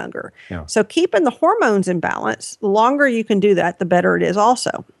 lot younger. Yeah. So keeping the hormones in balance, the longer you can do that, the better it is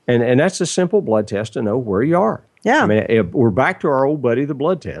also. And that's a simple blood test to know where you are. Yeah. I mean, we're back to our old buddy, the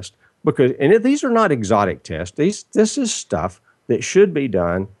blood test, because these are not exotic tests. This is stuff that should be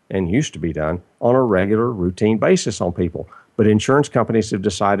done and used to be done on a regular routine basis on people. But insurance companies have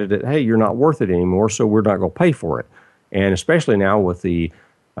decided that, hey, you're not worth it anymore, so we're not going to pay for it. And especially now with the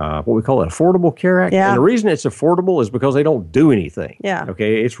what we call the Affordable Care Act. Yeah. And the reason it's affordable is because they don't do anything. Yeah.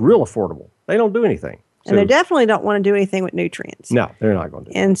 Okay, it's real affordable. They don't do anything. And they definitely don't want to do anything with nutrients. No, they're not going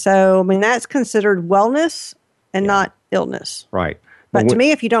to do And so, that's considered wellness and not illness. Right. But to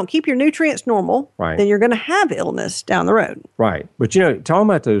me, if you don't keep your nutrients normal, Right. then you're going to have illness down the road. Right. But, talking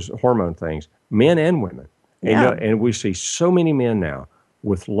about those hormone things, men and women, and we see so many men now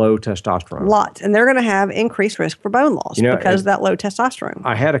with low testosterone. Lots. And they're going to have increased risk for bone loss because of that low testosterone.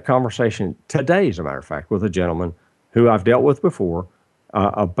 I had a conversation today, as a matter of fact, with a gentleman who I've dealt with before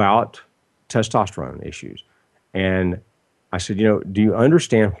about testosterone issues. And I said, do you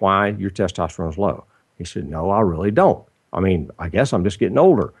understand why your testosterone is low? He said, no, I really don't. I mean, I guess I'm just getting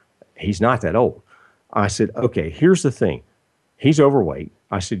older. He's not that old. I said, okay, here's the thing. He's overweight.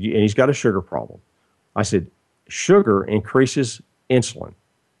 I said, and he's got a sugar problem. I said, sugar increases insulin.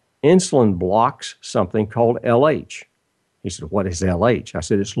 Insulin blocks something called LH. He said, what is LH? I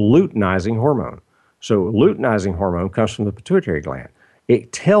said, it's luteinizing hormone. So luteinizing hormone comes from the pituitary gland.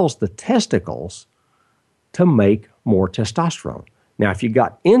 It tells the testicles to make more testosterone. Now, if you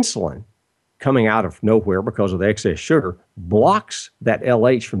got insulin coming out of nowhere because of the excess sugar, blocks that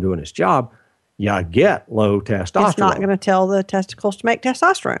LH from doing its job, you get low testosterone. It's not going to tell the testicles to make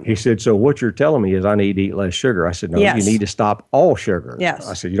testosterone. He said, so what you're telling me is I need to eat less sugar. I said, no, Yes. you need to stop all sugar. Yes.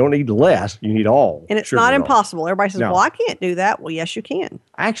 I said, you don't need less, you need all. And it's sugar not all. impossible. Everybody says, No. well, I can't do that. Well, yes, you can.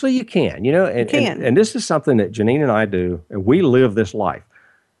 Actually, you can. And, can. And this is something that Janine and I do, and we live this life.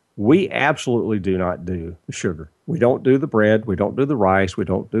 We absolutely do not do the sugar. We don't do the bread. We don't do the rice. We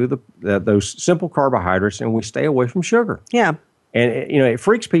don't do those simple carbohydrates, and we stay away from sugar. Yeah. And, it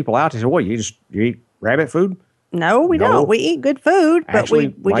freaks people out. They say, well, you eat rabbit food? No, we don't. We eat good food, but Actually,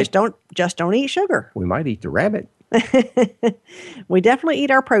 we just don't eat sugar. We might eat the rabbit. We definitely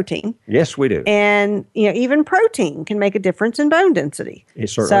eat our protein. Yes, we do. And, even protein can make a difference in bone density. It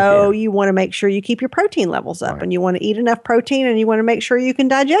certainly So can. you want to make sure you keep your protein levels up, Right. and you want to eat enough protein, and you want to make sure you can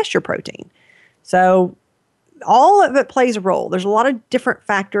digest your protein. So all of it plays a role. There's a lot of different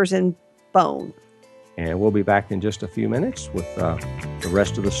factors in bone. And we'll be back in just a few minutes with the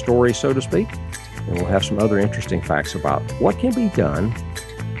rest of the story, so to speak. And we'll have some other interesting facts about what can be done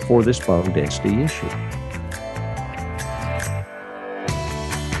for this bone density issue.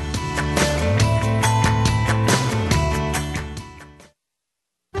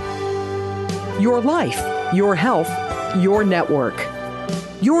 Your life, your health, your network.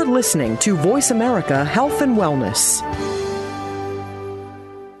 You're listening to Voice America Health and Wellness.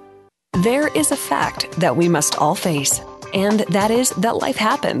 there is a fact that we must all face. And that is that life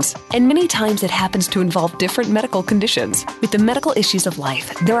happens. And many times it happens to involve different medical conditions. With the medical issues of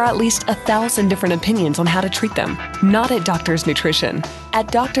life, there are at least 1,000 different opinions on how to treat them. Not at Doctor's Nutrition.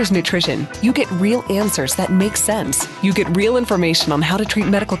 At Doctor's Nutrition, you get real answers that make sense. You get real information on how to treat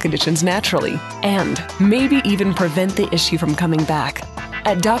medical conditions naturally. And maybe even prevent the issue from coming back.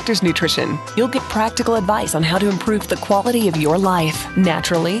 At Doctor's Nutrition, you'll get practical advice on how to improve the quality of your life,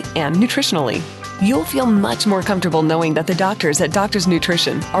 naturally and nutritionally. You'll feel much more comfortable knowing that the doctors at Doctor's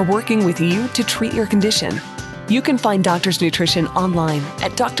Nutrition are working with you to treat your condition. You can find Doctor's Nutrition online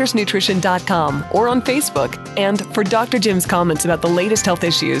at doctorsnutrition.com or on Facebook. And for Dr. Jim's comments about the latest health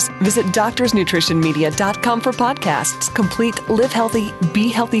issues, visit doctorsnutritionmedia.com for podcasts, complete Live Healthy, Be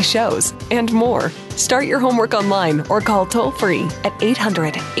Healthy shows, and more. Start your homework online or call toll-free at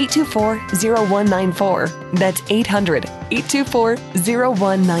 800-824-0194. That's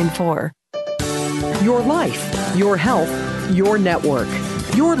 800-824-0194. Your life, your health, your network.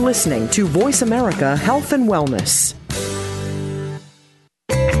 You're listening to Voice America Health and Wellness.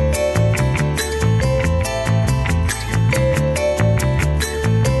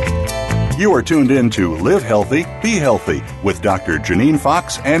 You are tuned in to Live Healthy, Be Healthy with Dr. Janine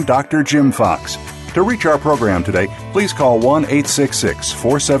Fox and Dr. Jim Fox. To reach our program today, please call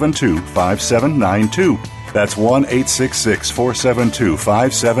 1-866-472-5792. That's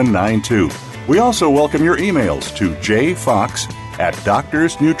 1-866-472-5792. We also welcome your emails to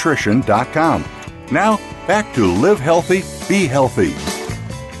jfox@doctorsnutrition.com. Now, back to Live Healthy, Be Healthy.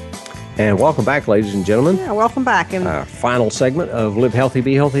 And welcome back, ladies and gentlemen. Yeah, welcome back. And final segment of Live Healthy,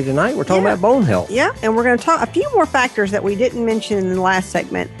 Be Healthy tonight. We're talking about bone health. Yeah, and we're going to talk a few more factors that we didn't mention in the last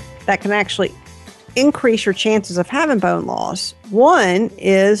segment that can actually increase your chances of having bone loss. One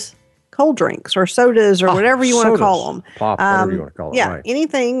is cold drinks or sodas or whatever you want to call them. Pop, whatever you want to call it. Yeah, right.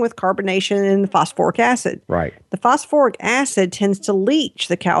 Anything with carbonation and phosphoric acid. Right. The phosphoric acid tends to leach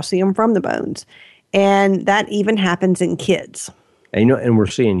the calcium from the bones, and that even happens in kids. And, and we're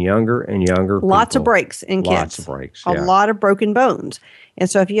seeing younger and younger Lots people. of breaks in kids. Lots of breaks, A lot of broken bones. And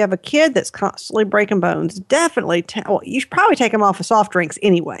so if you have a kid that's constantly breaking bones, definitely, you should probably take them off of soft drinks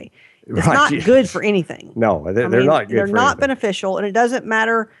anyway. It's not good for anything. No, they're not good They're for not anything. beneficial, and it doesn't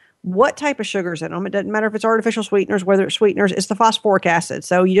matter what type of sugar's in them. It doesn't matter if it's artificial sweeteners, whether it's sweeteners. It's the phosphoric acid,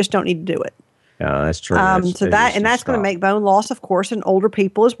 so you just don't need to do it. Yeah, that's true. That's going to make bone loss, of course, in older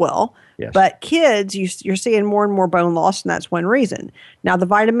people as well. Yes. But kids, you're seeing more and more bone loss, and that's one reason. Now, the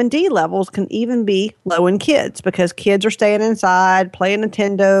vitamin D levels can even be low in kids because kids are staying inside, playing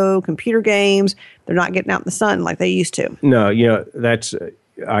Nintendo, computer games. They're not getting out in the sun like they used to. No, that's,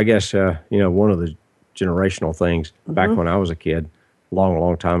 I guess, one of the generational things. Back when I was a kid,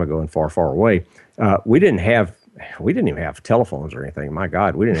 long time ago and far away, we didn't even have telephones or anything. My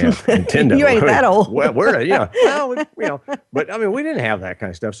God, we didn't have Nintendo. You ain't that old. Well, but I mean, we didn't have that kind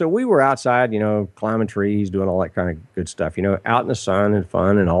of stuff. So we were outside, climbing trees, doing all that kind of good stuff, out in the sun and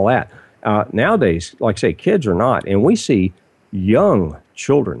fun and all that. Nowadays, like I say, kids are not. And we see young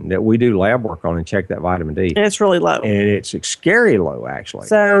children that we do lab work on and check that vitamin D. And it's really low. And it's scary low, actually.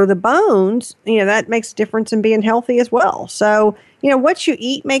 So the bones, that makes a difference in being healthy as well. So, what you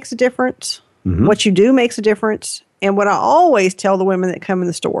eat makes a difference. Mm-hmm. What you do makes a difference. And what I always tell the women that come in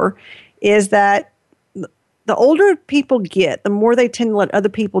the store is that the older people get, the more they tend to let other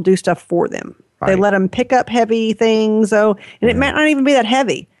people do stuff for them. Right. They let them pick up heavy things. And it might not even be that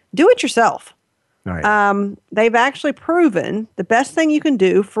heavy. Do it yourself. Right. They've actually proven the best thing you can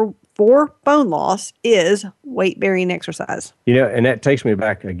do for bone loss is weight-bearing exercise. And that takes me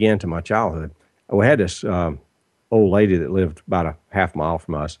back again to my childhood. We had this old lady that lived about a half mile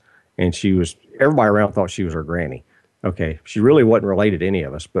from us, and everybody around thought she was her granny. Okay, she really wasn't related to any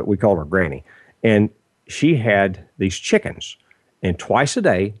of us, but we called her granny. And she had these chickens, and twice a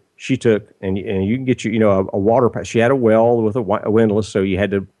day she took, and you can get a water. She had a well with a windlass, so you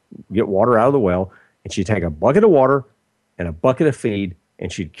had to get water out of the well, and she'd take a bucket of water and a bucket of feed,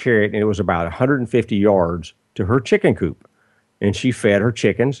 and she'd carry it, and it was about 150 yards to her chicken coop. And she fed her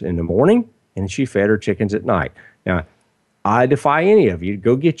chickens in the morning, and she fed her chickens at night. Now, I defy any of you to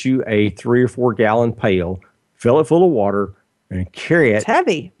go get you a 3 or 4 gallon pail, fill it full of water, and carry it. It's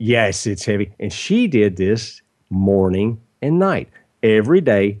heavy. Yes, it's heavy. And she did this morning and night, every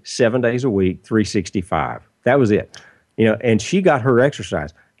day, 7 days a week, 365. That was it. And she got her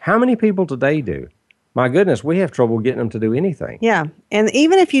exercise. How many people today do? My goodness, we have trouble getting them to do anything. Yeah. And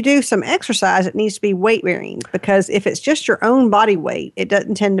even if you do some exercise, it needs to be weight bearing, because if it's just your own body weight, it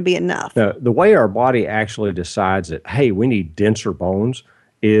doesn't tend to be enough. Now, the way our body actually decides that, hey, we need denser bones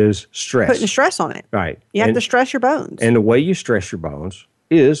is stress. Putting stress on it. Right. You have to stress your bones. And the way you stress your bones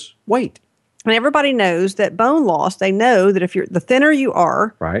is weight. And everybody knows that bone loss, they know that if the thinner you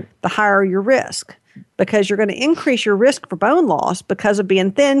are, Right. the higher your risk, because you're going to increase your risk for bone loss because of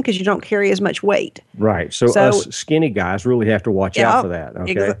being thin, because you don't carry as much weight. Right. So us skinny guys really have to watch out for that.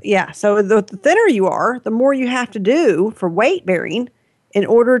 Okay. Yeah. So the thinner you are, the more you have to do for weight bearing in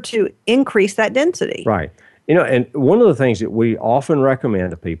order to increase that density. Right. And one of the things that we often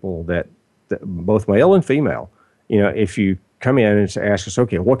recommend to people that both male and female, if you come in and ask us,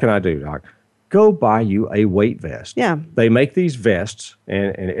 okay, what can I do, doc? Go buy you a weight vest. Yeah. They make these vests,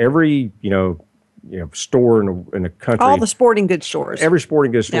 and every, store in the country. All the sporting goods stores. Every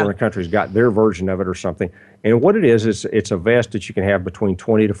sporting goods store in the country has got their version of it or something. And what it is it's a vest that you can have between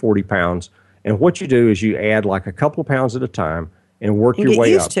 20 to 40 pounds. And what you do is you add like a couple of pounds at a time and work your way up. Get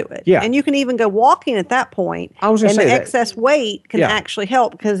used to it. Yeah. And you can even go walking at that point. I was going to say and the that. excess weight can actually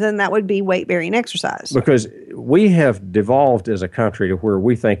help, because then that would be weight-bearing exercise. Because we have devolved as a country to where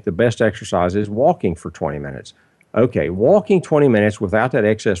we think the best exercise is walking for 20 minutes. Okay, walking 20 minutes without that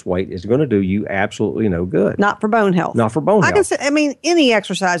excess weight is going to do you absolutely no good. Not for bone health. Not for bone health. Any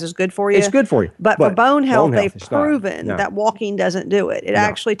exercise is good for you. It's good for you. But for bone health, they've proven No. that walking doesn't do it. It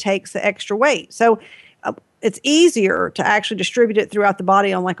actually takes the extra weight. So it's easier to actually distribute it throughout the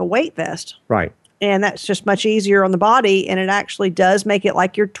body on like a weight vest. Right. And that's just much easier on the body, and it actually does make it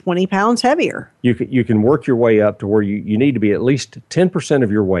like you're 20 pounds heavier. You can work your way up to where you need to be at least 10%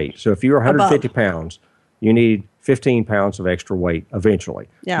 of your weight. So if you're 150 pounds, you need 15 pounds of extra weight eventually.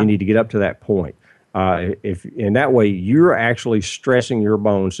 Yeah. You need to get up to that point. In that way, you're actually stressing your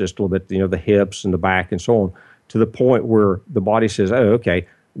bones just a little bit, the hips and the back and so on, to the point where the body says, oh, okay,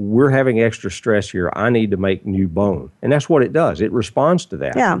 we're having extra stress here. I need to make new bone. And that's what it does. It responds to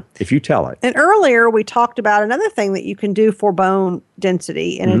that. Yeah. If you tell it. And earlier we talked about another thing that you can do for bone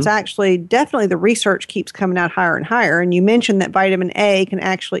density. And it's actually definitely the research keeps coming out higher and higher. And you mentioned that vitamin A can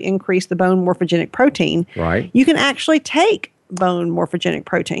actually increase the bone morphogenic protein. Right. You can actually take bone morphogenic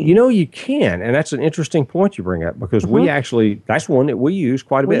protein. You can. And that's an interesting point you bring up, because that's one that we use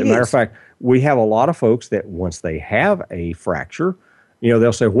quite a bit. As a matter of fact, we have a lot of folks that once they have a fracture,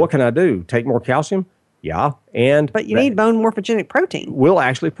 they'll say, what can I do? Take more calcium? Yeah. But you need bone morphogenic protein. We'll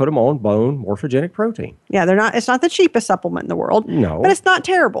actually put them on bone morphogenic protein. Yeah, it's not the cheapest supplement in the world. No. But it's not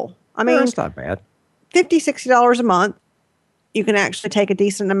terrible. It's not bad. $50, $60 a month, you can actually take a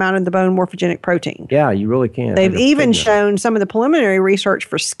decent amount of the bone morphogenic protein. Yeah, you really can. They've even shown some of the preliminary research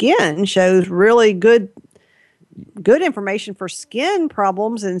for skin shows really good information for skin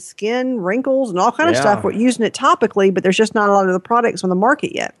problems and skin wrinkles and all kind of stuff. We're using it topically, but there's just not a lot of the products on the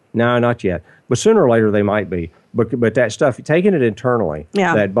market yet. No, not yet. But sooner or later they might be. But that stuff, taking it internally,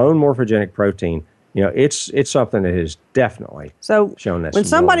 that bone morphogenic protein, it's something that is definitely shown that. When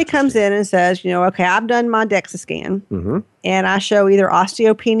somebody comes in and says, okay, I've done my DEXA scan and I show either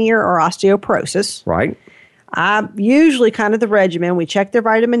osteopenia or osteoporosis. Right. I usually kind of the regimen, we check their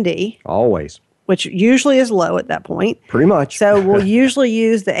vitamin D. Always. Which usually is low at that point. Pretty much. So we'll usually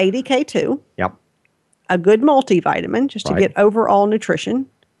use the ADK2. Yep. A good multivitamin just to get overall nutrition.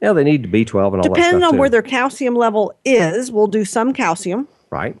 Yeah, they need B12 and all that stuff. Depending on too. where their calcium level is, we'll do some calcium.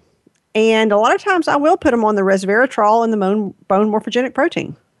 Right. And a lot of times I will put them on the resveratrol and the bone morphogenic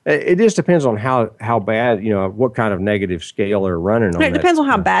protein. It just depends on how bad, what kind of negative scale they're running on. It depends on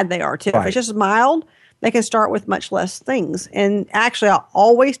how bad they are, too. Right. If it's just mild, they can start with much less things. And actually, I'll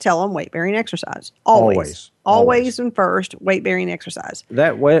always tell them weight-bearing exercise. Always and first, weight-bearing exercise.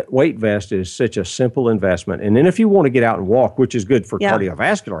 That weight vest is such a simple investment. And then if you want to get out and walk, which is good for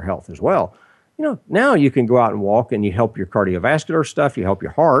cardiovascular health as well, now you can go out and walk and you help your cardiovascular stuff, you help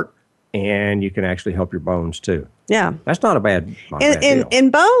your heart, and you can actually help your bones too. Yeah. That's not a bad deal. In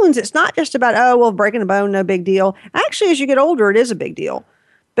bones, it's not just about, breaking a bone, no big deal. Actually, as you get older, it is a big deal.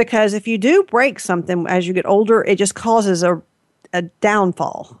 Because if you do break something as you get older, it just causes a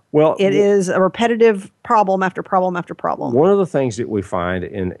downfall. Well, it is a repetitive problem after problem after problem. One of the things that we find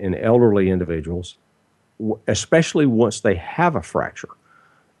in elderly individuals, especially once they have a fracture,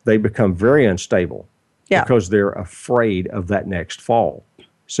 they become very unstable because they're afraid of that next fall.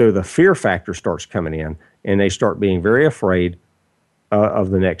 So the fear factor starts coming in, and they start being very afraid of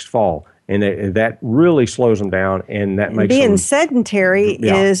the next fall. And that really slows them down, and that makes being them... sedentary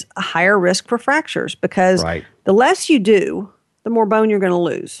is a higher risk for fractures, because the less you do, the more bone you're going to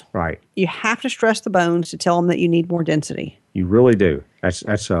lose. Right. You have to stress the bones to tell them that you need more density. You really do. That's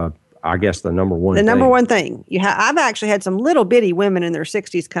I guess, the number one thing. The number one thing. I've actually had some little bitty women in their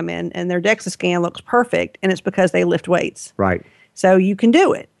 60s come in, and their DEXA scan looks perfect, and it's because they lift weights. Right. So you can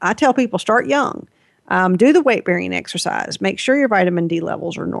do it. I tell people, start young. Do the weight-bearing exercise. Make sure your vitamin D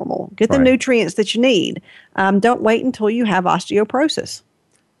levels are normal. Get the nutrients that you need. Don't wait until you have osteoporosis.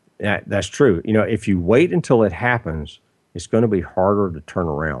 That's true. If you wait until it happens, it's going to be harder to turn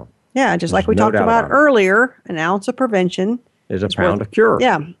around. Yeah, just like we talked about earlier, an ounce of prevention is a pound of cure.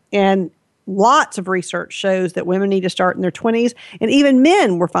 Yeah, and lots of research shows that women need to start in their 20s, and even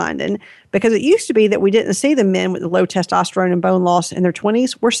men we're finding, because it used to be that we didn't see the men with the low testosterone and bone loss in their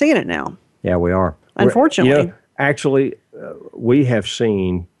 20s. We're seeing it now. Yeah, we are. Unfortunately. Actually, we have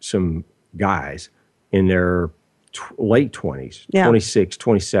seen some guys in their late 20s, 26,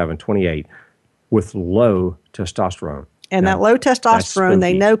 27, 28, with low testosterone. And that low testosterone,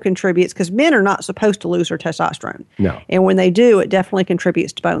 they know contributes, because men are not supposed to lose their testosterone. No. And when they do, it definitely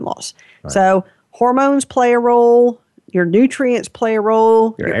contributes to bone loss. Right. So hormones play a role, your nutrients play a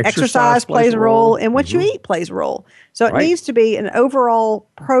role, your exercise plays a role, and what you eat plays a role. So it needs to be an overall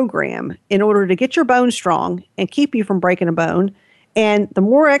program in order to get your bone strong and keep you from breaking a bone. And the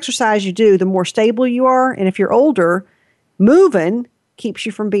more exercise you do, the more stable you are. And if you're older, moving keeps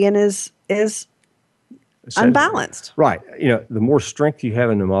you from being as unbalanced. Right. The more strength you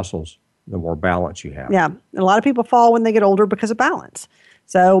have in the muscles, the more balance you have. Yeah. And a lot of people fall when they get older because of balance.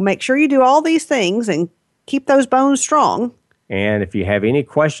 So make sure you do all these things and keep those bones strong. And if you have any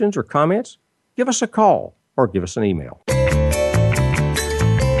questions or comments, give us a call or give us an email.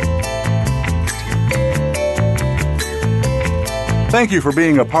 Thank you for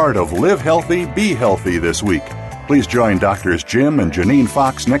being a part of Live Healthy, Be Healthy this week. Please join Doctors Jim and Janine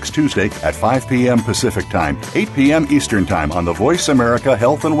Fox next Tuesday at 5 p.m. Pacific Time, 8 p.m. Eastern Time on the Voice America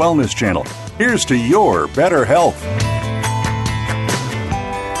Health and Wellness Channel. Here's to your better health.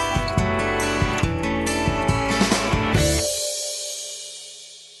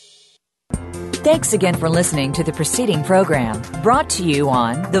 Thanks again for listening to the preceding program, brought to you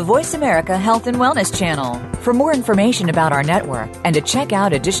on the Voice America Health and Wellness Channel. For more information about our network and to check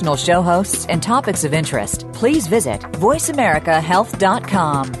out additional show hosts and topics of interest, please visit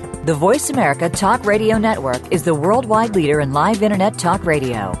voiceamericahealth.com. The Voice America Talk Radio Network is the worldwide leader in live Internet talk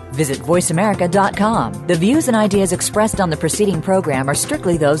radio. Visit voiceamerica.com. The views and ideas expressed on the preceding program are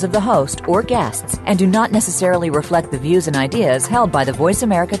strictly those of the host or guests and do not necessarily reflect the views and ideas held by the Voice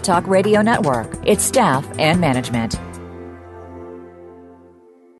America Talk Radio Network, its staff, and management.